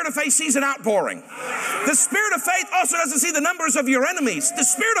 The spirit of faith sees an outpouring. The spirit of faith also doesn't see the numbers of your enemies. The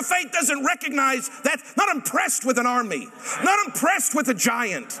spirit of faith doesn't recognize that, not impressed with an army, not impressed with a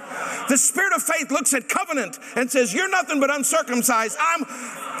giant. The spirit of faith looks at covenant and says, you're nothing but uncircumcised.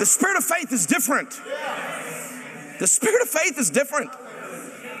 The spirit of faith is different. The spirit of faith is different.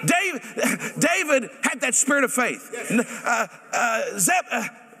 David had that spirit of faith.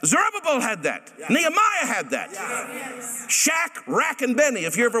 Zerubbabel had that. Nehemiah had that. Shaq, Rack, and Benny.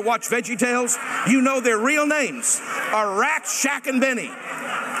 If you ever watch VeggieTales, you know their real names are Rack, Shaq, and Benny.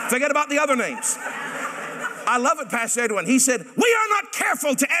 Forget about the other names. I love it, Pastor Edwin. He said, we are not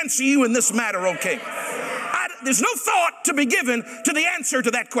careful to answer you in this matter, O king. There's no thought to be given to the answer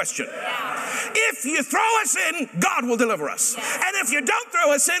to that question. If you throw us in, God will deliver us. And if you don't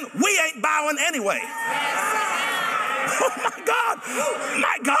throw us in, we ain't bowing anyway. Oh my God.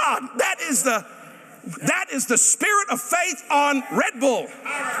 My God. That is the spirit of faith on Red Bull.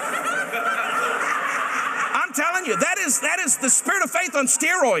 I'm telling you, that is the spirit of faith on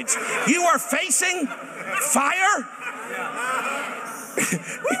steroids. You are facing fire.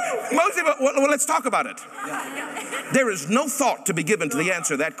 Most people, well, let's talk about it. There is no thought to be given to the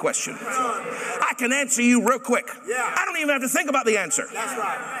answer to that question. I can answer you real quick. I don't even have to think about the answer. That's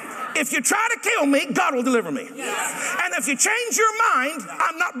right. If you try to kill me, God will deliver me. And if you change your mind,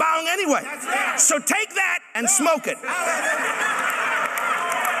 I'm not bowing anyway. So take that and smoke it.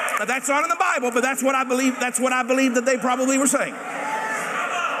 Now, that's not in the Bible, but that's what I believe. That's what I believe that they probably were saying.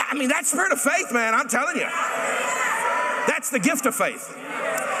 I mean, that spirit of faith, man, I'm telling you. That's the gift of faith.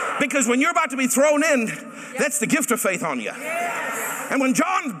 Because when you're about to be thrown in, that's the gift of faith on you. And when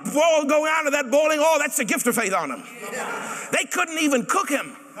John going out of that boiling oil, that's the gift of faith on him. They couldn't even cook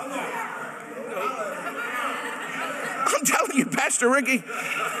him. I'm telling you, Pastor Ricky,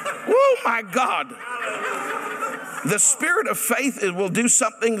 oh my God. The spirit of faith, it will do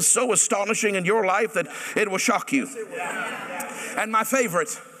something so astonishing in your life that it will shock you. And my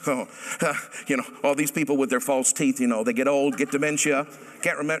favorite, all these people with their false teeth, they get old, get dementia,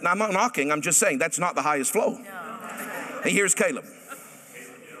 can't remember. Now, I'm not knocking, I'm just saying that's not the highest flow. Hey, here's Caleb.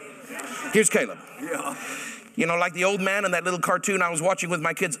 Here's Caleb. Like the old man in that little cartoon I was watching with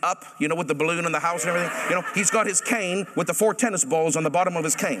my kids, Up, with the balloon in the house and everything. He's got his cane with the 4 tennis balls on the bottom of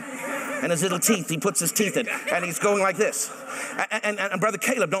his cane. And his little teeth, he puts his teeth in. And he's going like this. And Brother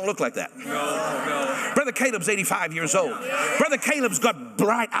Caleb don't look like that. No. Brother Caleb's 85 years old. Brother Caleb's got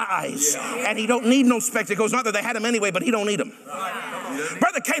bright eyes. And he don't need no spectacles. Not that they had him anyway, but he don't need them.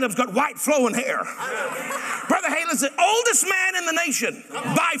 Brother Caleb's got white flowing hair. Brother Caleb's the oldest man in the nation,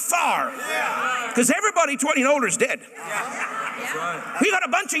 by far. Because everybody 20 and older is dead. We got a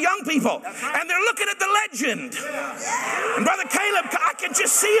bunch of young people, and they're looking at the legend. And Brother Caleb, I can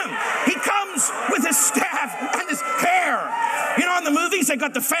just see him. He comes with his staff and his hair. In the movies, they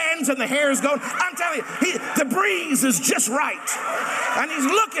got the fans and the hair is going. I'm telling you, the breeze is just right. And he's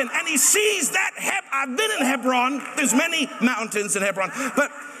looking, and he sees that. I've been in Hebron. There's many mountains in Hebron,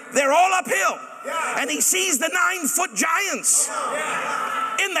 but they're all uphill. And he sees the 9-foot giants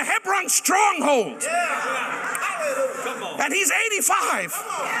in the Hebron stronghold. And he's 85.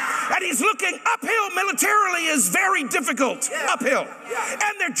 And he's looking uphill. Militarily is very difficult. Uphill.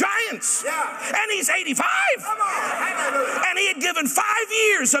 And they're giants. And he's 85. And he had given 5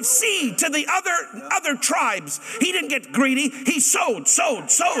 years of seed to the other tribes. He didn't get greedy. He sowed.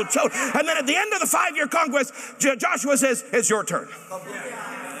 And then at the end of the 5-year conquest, Joshua says, it's your turn.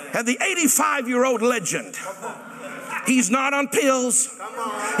 And the 85-year-old legend, he's not on pills.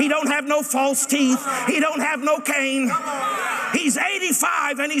 He don't have no false teeth. He don't have no cane. He's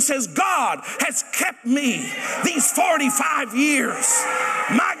 85 and he says, God has kept me these 45 years.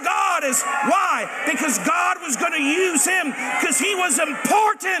 My God is, why? Because God was going to use him because he was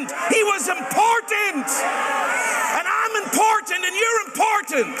important. He was important. And I'm important and you're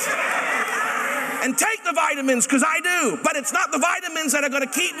important. And take the vitamins, because I do. But it's not the vitamins that are going to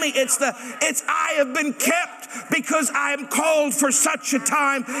keep me. It's I have been kept because I am called for such a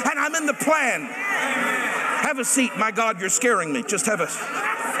time, and I'm in the plan. Have a seat. My God, you're scaring me. Just have a...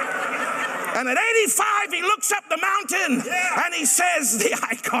 And at 85, he looks up the mountain, and he says the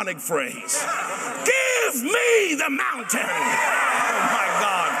iconic phrase, give me the mountain. Oh, my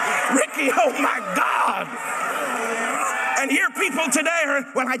God. Ricky, oh, my God. And here people today are,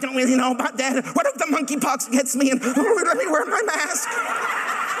 well, I don't really know about that. What if the monkeypox gets me and let me wear my mask?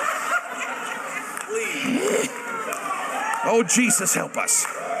 Please. Oh, Jesus, help us.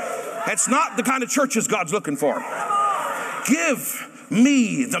 That's not the kind of churches God's looking for. Give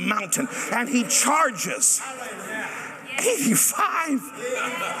me the mountain. And he charges 85.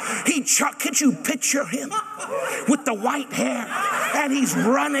 Could you picture him with the white hair? And he's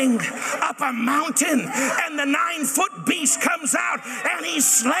running up a mountain, and the 9-foot beast comes out, and he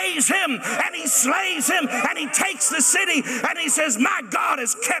slays him, and he slays him, and he takes the city, and he says, my God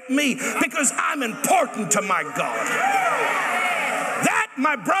has kept me because I'm important to my God. That,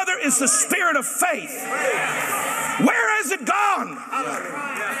 my brother, is the spirit of faith. Where has it gone?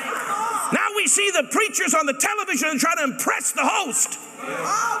 Now we see the preachers on the television trying to impress the host.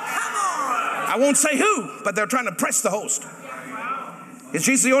 I won't say who, but they're trying to impress the host. Is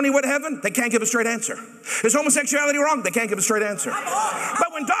Jesus the only way to heaven? They can't give a straight answer. Is homosexuality wrong? They can't give a straight answer.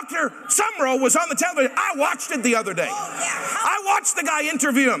 But when Dr. Sumrall was on the television, I watched it the other day. I watched the guy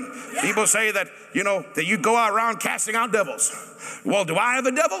interview him. People say that, that you go around casting out devils. Well, do I have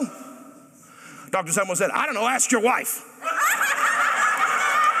a devil? Dr. Sumrall said, I don't know, ask your wife.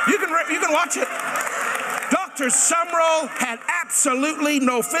 You can watch it. Dr. Sumrall had absolutely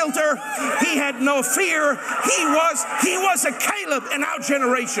no filter. He had no fear. He was a Caleb in our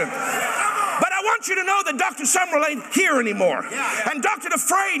generation. But I want want you to know that Dr. Summerall ain't here anymore. And Dr.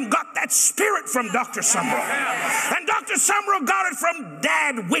 Dufresne got that spirit from Dr. Summerall. And Dr. Summerall got it from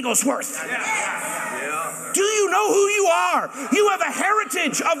Dad Wigglesworth. Do you know who you are? You have a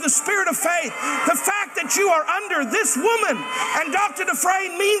heritage of the spirit of faith. The fact that you are under this woman and Dr.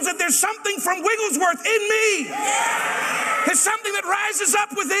 Dufresne means that there's something from Wigglesworth in me. There's something that rises up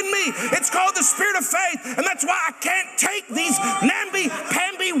within me. It's called the spirit of faith. And that's why I can't take these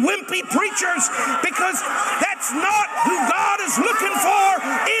namby-pamby, wimpy preachers, because that's not who God is looking for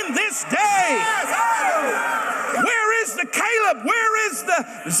in this day. Where is the Caleb? Where is the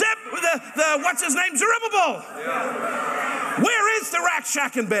what's his name? Zerubbabel? Where is the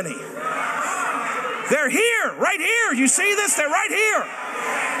Rakshak and Benny? They're here, right here. You see this? They're right here.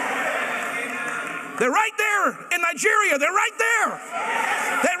 They're right there in Nigeria. They're right there.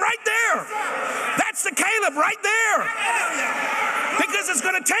 They're right there. That's the Caleb right there. Because it's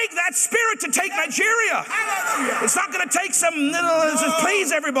going to take that spirit to take Nigeria. It's not going to take some little, just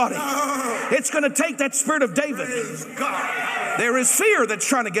please everybody. It's going to take that spirit of David. There is fear that's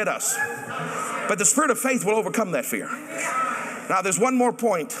trying to get us. But the spirit of faith will overcome that fear. Now there's one more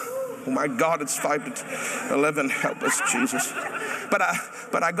point. Oh my God, it's 5 to 11. Help us, Jesus.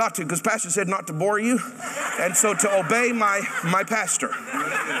 But I got to, because Pastor said not to bore you. And so to obey my pastor,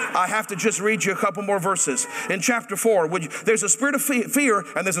 I have to just read you a couple more verses. In chapter 4, there's a spirit of fear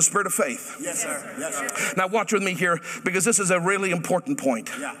and there's a spirit of faith. Yes, sir. Yes, sir. Now watch with me here, because this is a really important point.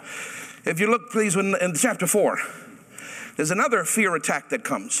 Yeah. If you look, please, in chapter 4, there's another fear attack that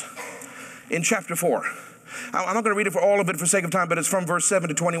comes. In chapter 4. I'm not going to read it for all of it for sake of time, but it's from verse 7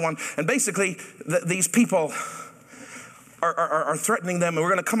 to 21. And basically, these people are threatening them, and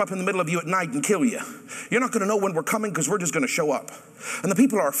we're going to come up in the middle of you at night and kill you. You're not going to know when we're coming, because we're just going to show up. And the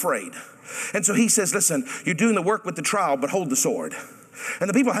people are afraid. And so he says, listen, you're doing the work with the trowel, but hold the sword. And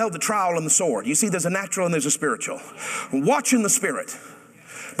the people held the trowel and the sword. You see, there's a natural and there's a spiritual. Watch in the spirit,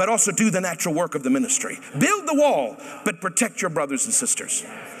 but also do the natural work of the ministry. Build the wall, but protect your brothers and sisters.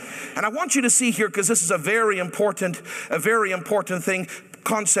 And I want you to see here, because this is a very important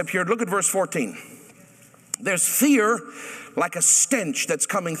concept here. Look at verse 14. There's fear like a stench that's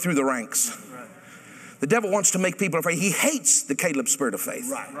coming through the ranks. The devil wants to make people afraid. He hates the Caleb spirit of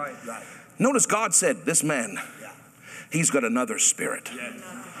faith. Right. Notice God said, this man, he's got another spirit.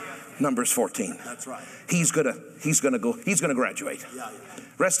 Numbers 14. That's right. He's gonna graduate.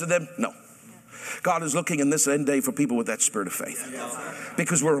 Rest of them, no. God is looking in this end day for people with that spirit of faith,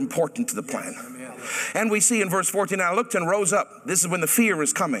 because we're important to the plan. And we see in verse 14, I looked and rose up. This is when the fear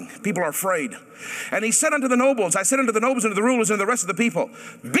is coming. People are afraid. And he said unto the nobles, I said unto the nobles and to the rulers and to the rest of the people,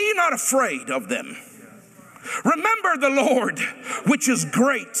 be not afraid of them. Remember the Lord, which is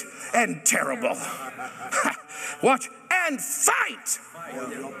great and terrible. Watch, and fight.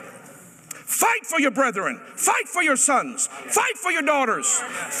 Fight for your brethren. Fight for your sons. Fight for your daughters.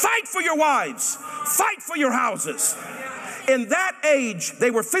 Fight for your wives. Fight for your houses. In that age,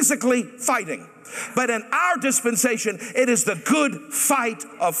 they were physically fighting. But in our dispensation, it is the good fight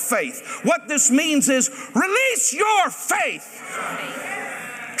of faith. What this means is release your faith.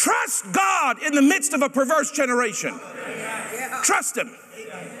 Trust God in the midst of a perverse generation. Trust Him.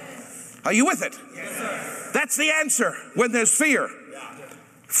 Are you with it? That's the answer when there's fear.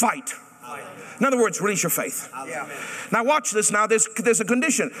 Fight. In other words, release your faith. Now watch this now. There's a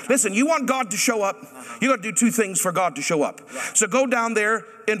condition. Listen, you want God to show up, you got to do two things for God to show up. So go down there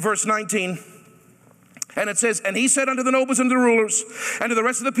in verse 19. And it says, and he said unto the nobles and the rulers and to the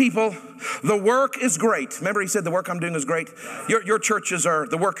rest of the people, the work is great. Remember he said the work I'm doing is great? Your churches are,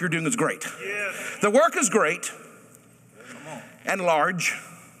 the work you're doing is great. The work is great and large.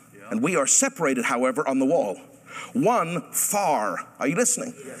 And we are separated, however, on the wall. One far. Are you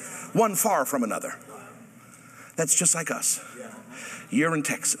listening? One far from another. That's just like us. You're in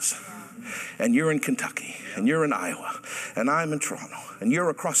Texas, and you're in Kentucky, and you're in Iowa, and I'm in Toronto, and you're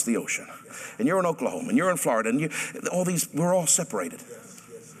across the ocean, and you're in Oklahoma, and you're in Florida, and we're all separated.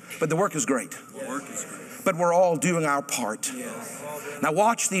 But the work is great. But we're all doing our part. Now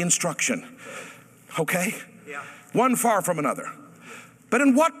watch the instruction. Okay? One far from another. But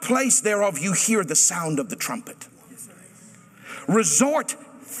in what place thereof you hear the sound of the trumpet? Resort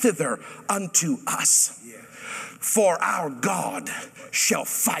thither unto us, for our God shall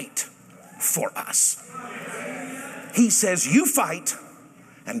fight for us. He says you fight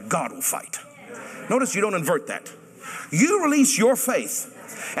and God will fight. Notice you don't invert that. You release your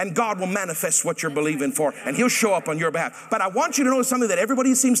faith and God will manifest what you're believing for, and He'll show up on your behalf. But I want you to know something that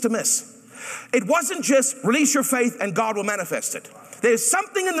everybody seems to miss. It wasn't just release your faith and God will manifest it. There's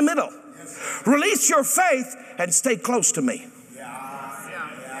something in the middle. Release your faith and stay close to me.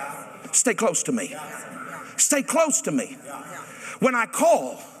 stay close to me. Stay close to me. When I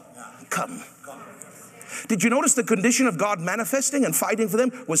call, come. Did you notice the condition of God manifesting and fighting for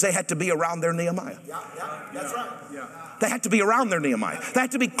them was they had to be around their Nehemiah? That's right. They had to be around their Nehemiah. They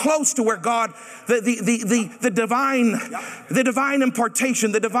had to be close to where God, the divine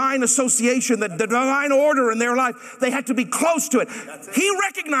impartation, the divine association, the divine order in their life, they had to be close to it. He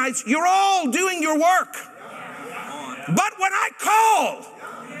recognized you're all doing your work. But when I call,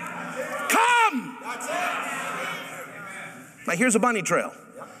 come. Now here's a bunny trail.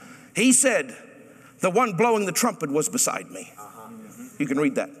 He said, the one blowing the trumpet was beside me. You can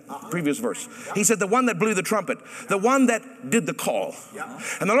read that previous verse. He said, the one that blew the trumpet, the one that did the call.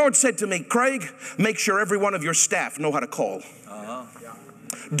 And the Lord said to me, Craig, make sure every one of your staff know how to call.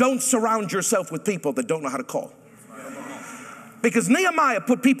 Don't surround yourself with people that don't know how to call. Because Nehemiah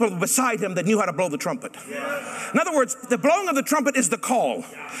put people beside him that knew how to blow the trumpet. In other words, the blowing of the trumpet is the call.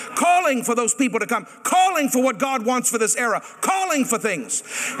 Calling for those people to come. Calling for what God wants for this era. Calling for things.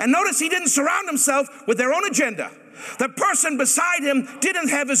 And notice he didn't surround himself with their own agenda. The person beside him didn't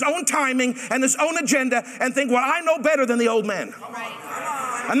have his own timing and his own agenda and think, well, I know better than the old man.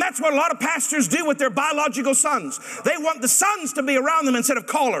 And that's what a lot of pastors do with their biological sons. They want the sons to be around them instead of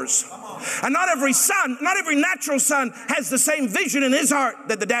callers. And not every son, not every natural son has the same vision in his heart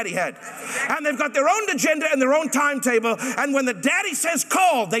that the daddy had. And they've got their own agenda and their own timetable. And when the daddy says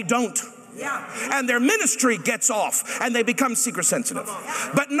call, they don't. And their ministry gets off and they become seeker sensitive.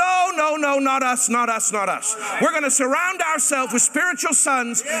 But no, not us. We're going to surround ourselves with spiritual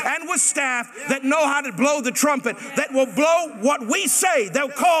sons and with staff that know how to blow the trumpet, that will blow what we say. They'll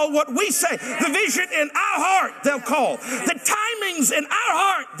call what we say. The vision in our heart, they'll call. The timings in our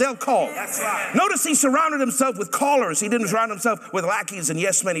heart, they'll call. Notice he surrounded himself with callers. He didn't surround himself with lackeys and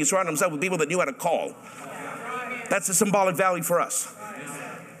yes men. He surrounded himself with people that knew how to call. That's a symbolic value for us.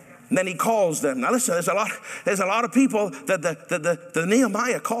 And then he calls them. Now listen, there's a lot of people that the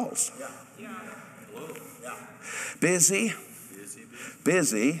Nehemiah calls. Busy.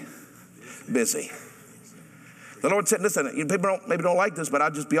 The Lord said, listen, people maybe don't like this, but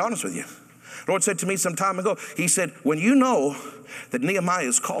I'll just be honest with you. The Lord said to me some time ago, he said, when you know that Nehemiah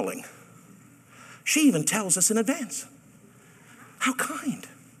is calling, she even tells us in advance. How kind.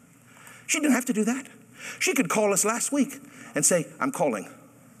 She didn't have to do that. She could call us last week and say, I'm calling.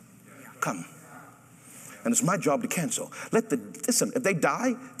 Come. And it's my job to cancel. Listen, if they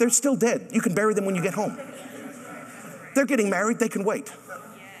die, they're still dead. You can bury them when you get home. They're getting married, they can wait.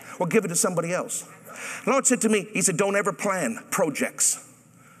 Or give it to somebody else. The Lord said to me, he said, don't ever plan projects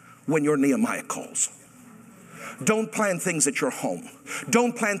when your Nehemiah calls. Don't plan things at your home.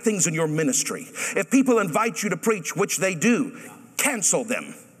 Don't plan things in your ministry. If people invite you to preach, which they do, cancel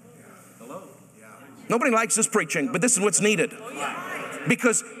them. Nobody likes this preaching, but this is what's needed.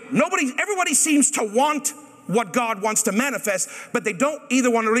 Because everybody seems to want what God wants to manifest, but they don't either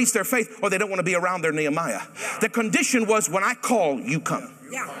want to release their faith or they don't want to be around their Nehemiah. The condition was when I call, you come.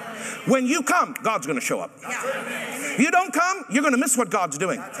 When you come, God's going to show up. You don't come, you're going to miss what God's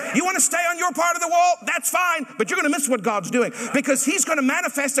doing. You want to stay on your part of the wall? That's fine, but you're going to miss what God's doing because he's going to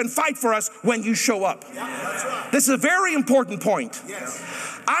manifest and fight for us when you show up. This is a very important point.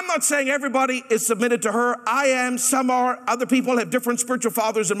 I'm not saying everybody is submitted to her. I am, some are, other people have different spiritual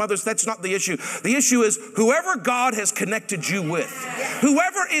fathers and mothers. That's not the issue. The issue is whoever God has connected you with,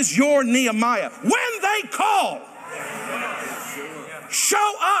 whoever is your Nehemiah, when they call,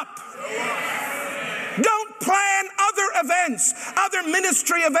 show up. Don't plan other events, other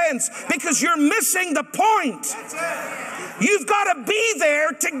ministry events, because you're missing the point. You've got to be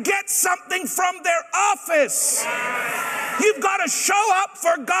there to get something from their office. You've got to show up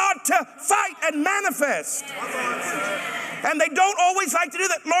for God to fight and manifest. And they don't always like to do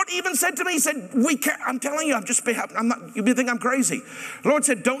that. Lord even said to me, he said, we can't, I'm telling you, you think I'm crazy. The Lord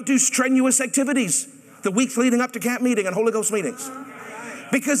said, don't do strenuous activities the weeks leading up to camp meeting and Holy Ghost meetings.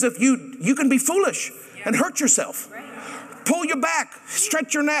 Because if you can be foolish and hurt yourself. Pull your back,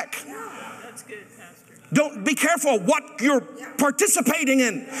 stretch your neck. That's good, Pastor. Don't be careful what you're participating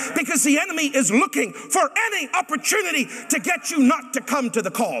in, because the enemy is looking for any opportunity to get you not to come to the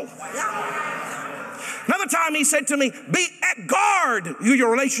call. Another time he said to me, be at guard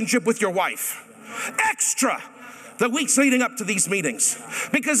your relationship with your wife. Extra the weeks leading up to these meetings,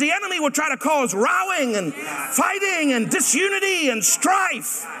 because the enemy will try to cause rowing and fighting and disunity and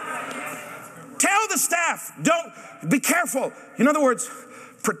strife. Tell the staff, don't, be careful. In other words,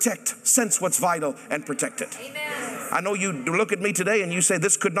 protect, sense what's vital and protect it. Amen. I know you look at me today and you say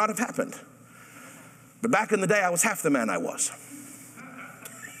this could not have happened. But back in the day, I was half the man I was.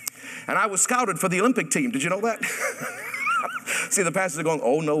 And I was scouted for the Olympic team. Did you know that? See, the pastors are going,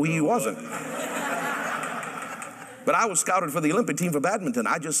 oh, no, he wasn't. But I was scouted for the Olympic team for badminton.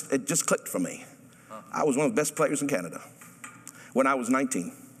 It just clicked for me. I was one of the best players in Canada when I was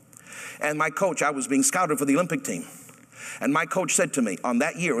 19. And my coach, I was being scouted for the Olympic team. And my coach said to me on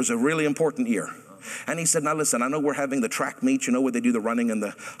that year, it was a really important year. And he said, now listen, I know we're having the track meet, you know, where they do the running and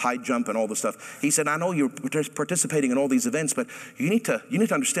the high jump and all the stuff. He said, I know you're participating in all these events, but you need to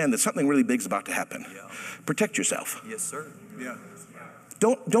understand that something really big is about to happen. Yeah. Protect yourself. Yes, sir. Yeah.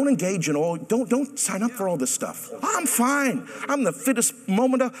 Don't engage in all, don't sign up for all this stuff. I'm fine. I'm the fittest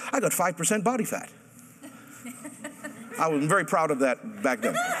moment I got 5% body fat. I was very proud of that back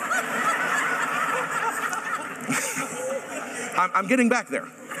then. I'm getting back there.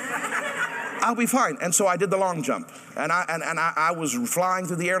 I'll be fine. And so I did the long jump. And I was flying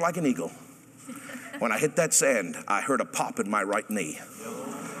through the air like an eagle. When I hit that sand, I heard a pop in my right knee.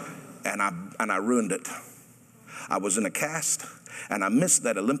 And I ruined it. I was in a cast, and I missed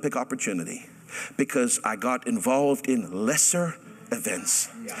that Olympic opportunity because I got involved in lesser events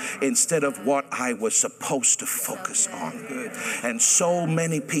instead of what I was supposed to focus on. And so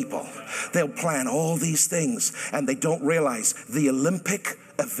many people, they'll plan all these things and they don't realize the Olympic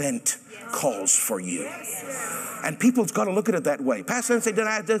event calls for you. And people's got to look at it that way. Pastor doesn't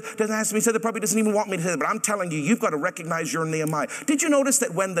ask me, he said, that probably doesn't even want me to say that, but I'm telling you, you've got to recognize you're Nehemiah. Did you notice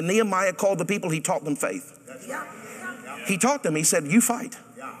that when the Nehemiah called the people, he taught them faith? He taught them, he said, you fight.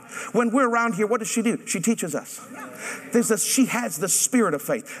 When we're around here, what does she do? She teaches us. She has the spirit of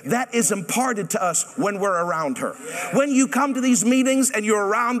faith. That is imparted to us when we're around her. When you come to these meetings and you're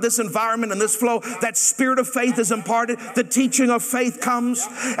around this environment and this flow, that spirit of faith is imparted. The teaching of faith comes.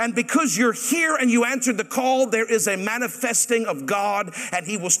 And because you're here and you answered the call, there is a manifesting of God, and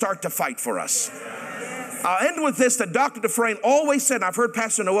he will start to fight for us. I'll end with this, that Dr. Dufresne always said, and I've heard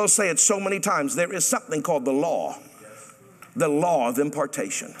Pastor Noel say it so many times, there is something called the law of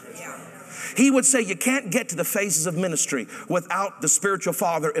impartation. He would say you can't get to the phases of ministry without the spiritual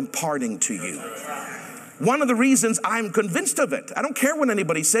father imparting to you. One of the reasons I'm convinced of it, I don't care what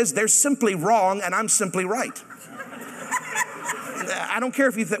anybody says, they're simply wrong and I'm simply right. I don't care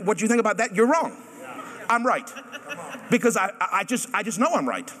if what you think about that, you're wrong. I'm right. Because I just know I'm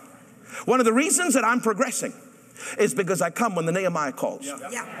right. One of the reasons that I'm progressing is because I come when the Nehemiah calls. Yeah,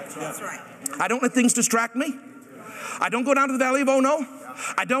 that's right. I don't let things distract me. I don't go down to the valley of Ono.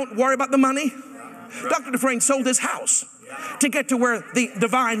 I don't worry about the money. Dr. Dufresne sold his house to get to where the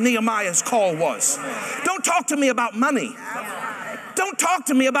divine Nehemiah's call was. Don't talk to me about money. Don't talk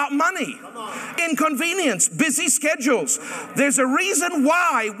to me about money. Inconvenience, busy schedules. There's a reason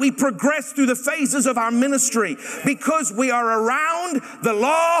why we progress through the phases of our ministry, because we are around the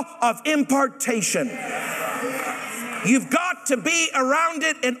law of impartation. You've got to be around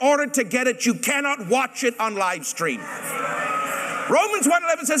it in order to get it. You cannot watch it on live stream. Romans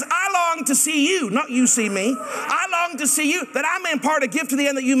 1:11 says, I long to see you, not you see me. I long to see you, that I may impart a gift to the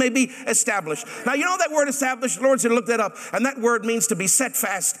end that you may be established. Now, you know that word established? The Lord said, look that up. And that word means to be set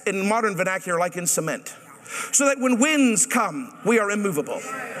fast in modern vernacular, like in cement. So that when winds come, we are immovable.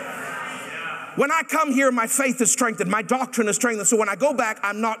 When I come here, my faith is strengthened. My doctrine is strengthened. So when I go back,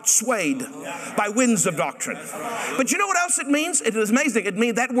 I'm not swayed by winds of doctrine. But you know what else it means? It is amazing. It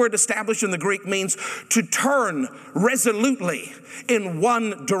means that word established in the Greek means to turn resolutely in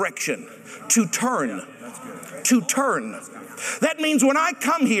one direction. To turn. To turn. That means when I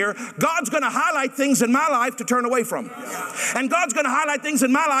come here, God's going to highlight things in my life to turn away from. And God's going to highlight things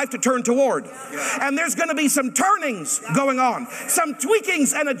in my life to turn toward. And there's going to be some turnings going on, some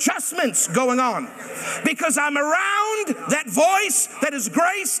tweakings and adjustments going on, because I'm around that voice that is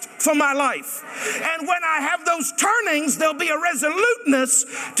graced for my life. And when I have those turnings, there'll be a resoluteness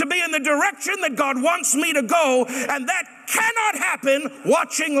to be in the direction that God wants me to go. And that cannot happen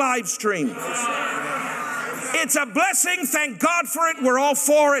watching live stream. It's a blessing. Thank God for it. We're all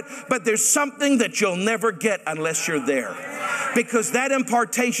for it. But there's something that you'll never get unless you're there. Because that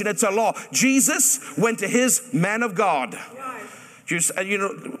impartation, it's a law. Jesus went to his man of God. You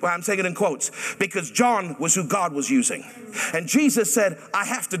know, I'm saying it in quotes. Because John was who God was using. And Jesus said, I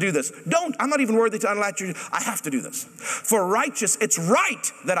have to do this. I'm not even worthy to unlatch you. I have to do this. For righteous, it's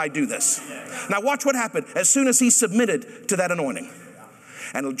right that I do this. Now watch what happened as soon as he submitted to that anointing.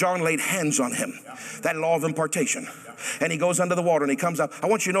 And John laid hands on him. That law of impartation. And he goes under the water and he comes up. I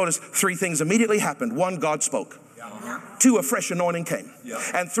want you to notice 3 things immediately happened. 1, God spoke. 2, a fresh anointing came.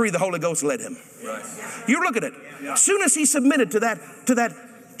 And 3, the Holy Ghost led him. You look at it. As soon as he submitted to that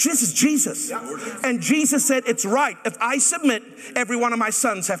This is Jesus. And Jesus said, it's right. If I submit, every one of my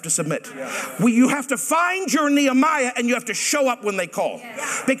sons have to submit. You have to find your Nehemiah and you have to show up when they call.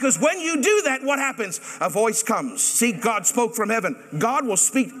 Because when you do that, what happens? A voice comes. See, God spoke from heaven. God will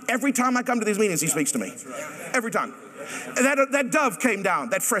speak every time I come to these meetings. He speaks to me. Every time. That dove came down,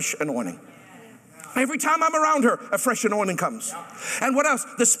 that fresh anointing. Every time I'm around her, a fresh anointing comes. And what else?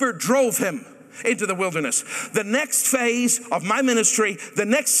 The Spirit drove him into the wilderness. The next phase of my ministry, the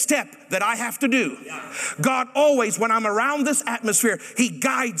next step that I have to do, God always, when I'm around this atmosphere, He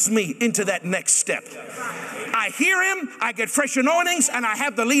guides me into that next step. I hear Him, I get fresh anointings, and I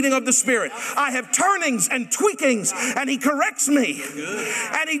have the leading of the Spirit. I have turnings and tweakings, and He corrects me.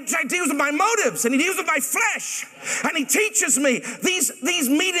 And He deals with my motives, and He deals with my flesh, and He teaches me. These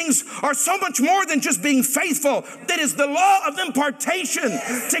meetings are so much more than just being faithful. It is the law of impartation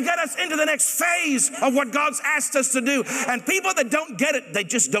to get us into the next phase of what God's asked us to do. And people that don't get it, they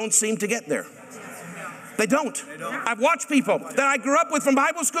just don't seem to get there. They don't. I've watched people that I grew up with from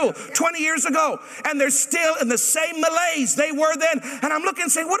Bible school 20 years ago, and they're still in the same malaise they were then. And I'm looking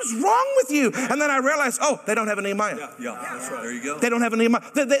and saying, what is wrong with you? And then I realize, they don't have a Nehemiah. Yeah, that's right. There you go. They don't have a Nehemiah.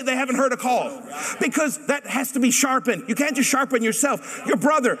 They haven't heard a call. Because that has to be sharpened. You can't just sharpen yourself. Your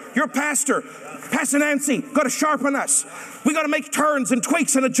brother, your pastor, Pastor Nancy, got to sharpen us. We got to make turns and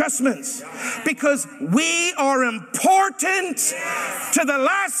tweaks and adjustments. Because we are important to the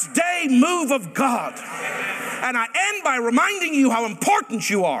last day move of God. And I end by reminding you how important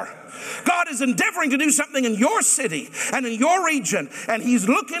you are. God is endeavoring to do something in your city and in your region, and He's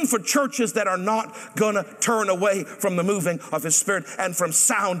looking for churches that are not going to turn away from the moving of His Spirit and from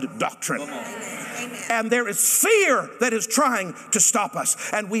sound doctrine. And there is fear that is trying to stop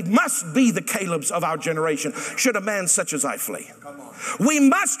us, and we must be the Calebs of our generation. Should a man such as I flee? We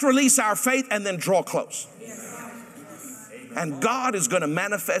must release our faith and then draw close. And God is going to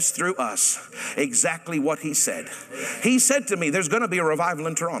manifest through us exactly what He said. He said to me, there's going to be a revival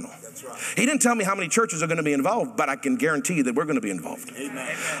in Toronto. He didn't tell me how many churches are going to be involved, but I can guarantee you that we're going to be involved.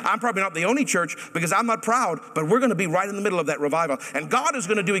 Amen. I'm probably not the only church because I'm not proud, but we're going to be right in the middle of that revival. And God is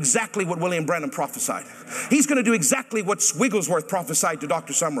going to do exactly what William Branham prophesied. He's going to do exactly what Wigglesworth prophesied to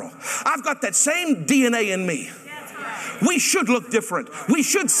Dr. Sumrall. I've got that same DNA in me. We should look different. We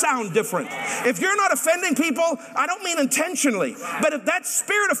should sound different. If you're not offending people, I don't mean intentionally, but if that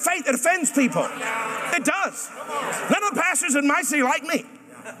spirit of faith that offends people, it does. None of the pastors in my city like me.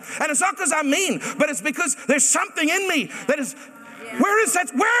 And it's not because I'm mean, but it's because there's something in me that is, where is that?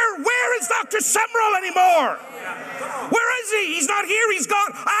 Where is Dr. Sumrall anymore? Where is he? He's not here. He's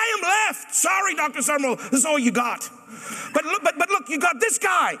gone. I am left. Sorry, Dr. Sumrall. This is all you got. But look, you got this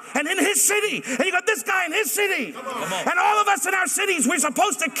guy and in his city, and you got this guy in his city. And all of us in our cities, we're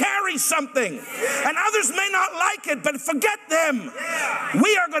supposed to carry something. And others may not like it, but forget them.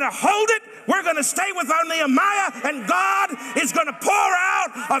 We are going to hold it. We're going to stay with our Nehemiah, and God is going to pour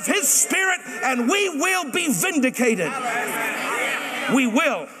out of His Spirit, and we will be vindicated. We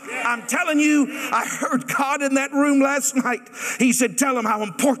will. I'm telling you, I heard God in that room last night. He said, tell them how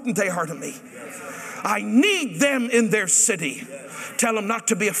important they are to me. I need them in their city. Tell them not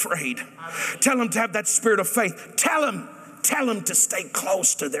to be afraid. Tell them to have that spirit of faith. Tell them to stay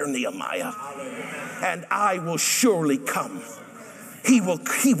close to their Nehemiah. And I will surely come. He will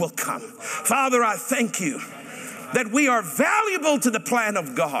come. Father, I thank you that we are valuable to the plan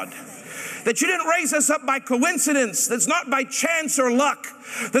of God. That you didn't raise us up by coincidence. That's not by chance or luck.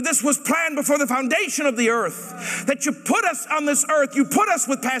 That this was planned before the foundation of the earth. That you put us on this earth. You put us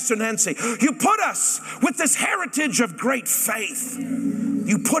with Pastor Nancy. You put us with this heritage of great faith.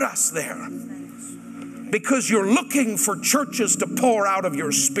 You put us there. Because you're looking for churches to pour out of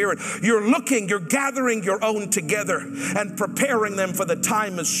your Spirit. You're gathering your own together and preparing them for the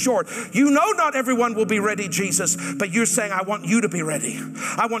time is short. You know not everyone will be ready, Jesus, but you're saying, I want you to be ready.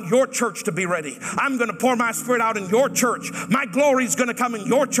 I want your church to be ready. I'm going to pour my Spirit out in your church. My glory is going to come in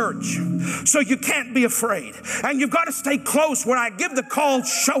your church. So you can't be afraid. And you've got to stay close. When I give the call,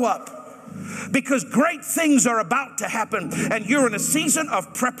 show up. Because great things are about to happen, and you're in a season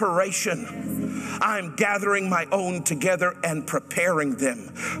of preparation. I'm gathering my own together and preparing them,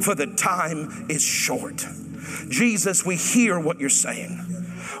 for the time is short. Jesus, we hear what you're saying.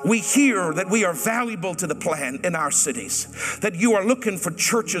 We hear that we are valuable to the plan in our cities, that you are looking for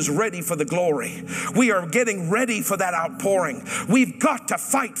churches ready for the glory. We are getting ready for that outpouring. We've got to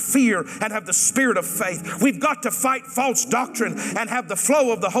fight fear and have the spirit of faith. We've got to fight false doctrine and have the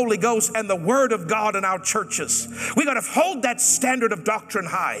flow of the Holy Ghost and the Word of God in our churches. We've got to hold that standard of doctrine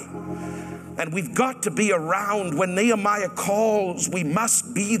high. And we've got to be around when Nehemiah calls. We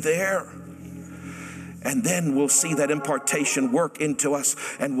must be there. And then we'll see that impartation work into us,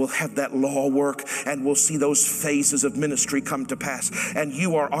 and we'll have that law work, and we'll see those phases of ministry come to pass. And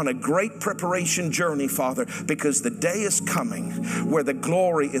you are on a great preparation journey, Father, because the day is coming where the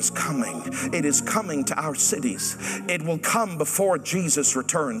glory is coming. It is coming to our cities. It will come before Jesus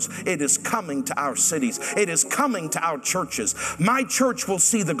returns. It is coming to our cities. It is coming to our churches. My church will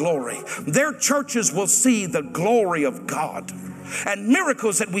see the glory. Their churches will see the glory of God. And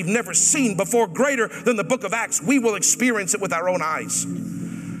miracles that we've never seen before, greater than the book of Acts, we will experience it with our own eyes.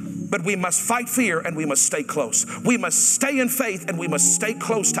 But we must fight fear, and we must stay close. We must stay in faith, and we must stay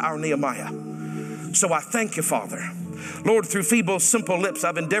close to our Nehemiah. So I thank you, Father. Lord, through feeble, simple lips,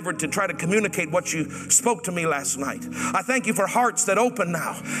 I've endeavored to try to communicate what you spoke to me last night. I thank you for hearts that open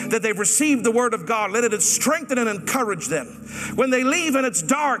now, that they've received the word of God. Let it strengthen and encourage them. When they leave and it's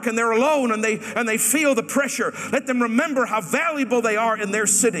dark and they're alone and they feel the pressure, let them remember how valuable they are in their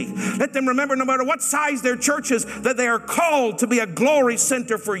city. Let them remember, no matter what size their church is, that they are called to be a glory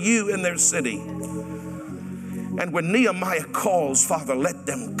center for you in their city. And when Nehemiah calls, Father, let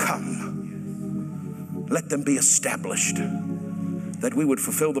them come. Let them be established, that we would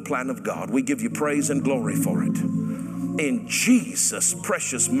fulfill the plan of God. We give you praise and glory for it. In Jesus'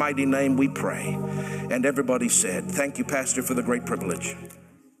 precious, mighty name we pray. And everybody said, thank you, Pastor, for the great privilege.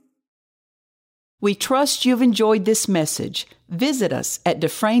 We trust you've enjoyed this message. Visit us at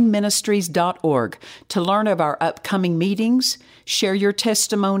DufresneMinistries.org to learn of our upcoming meetings, share your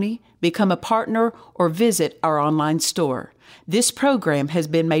testimony, become a partner, or visit our online store. This program has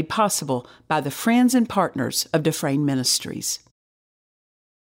been made possible by the friends and partners of Dufresne Ministries.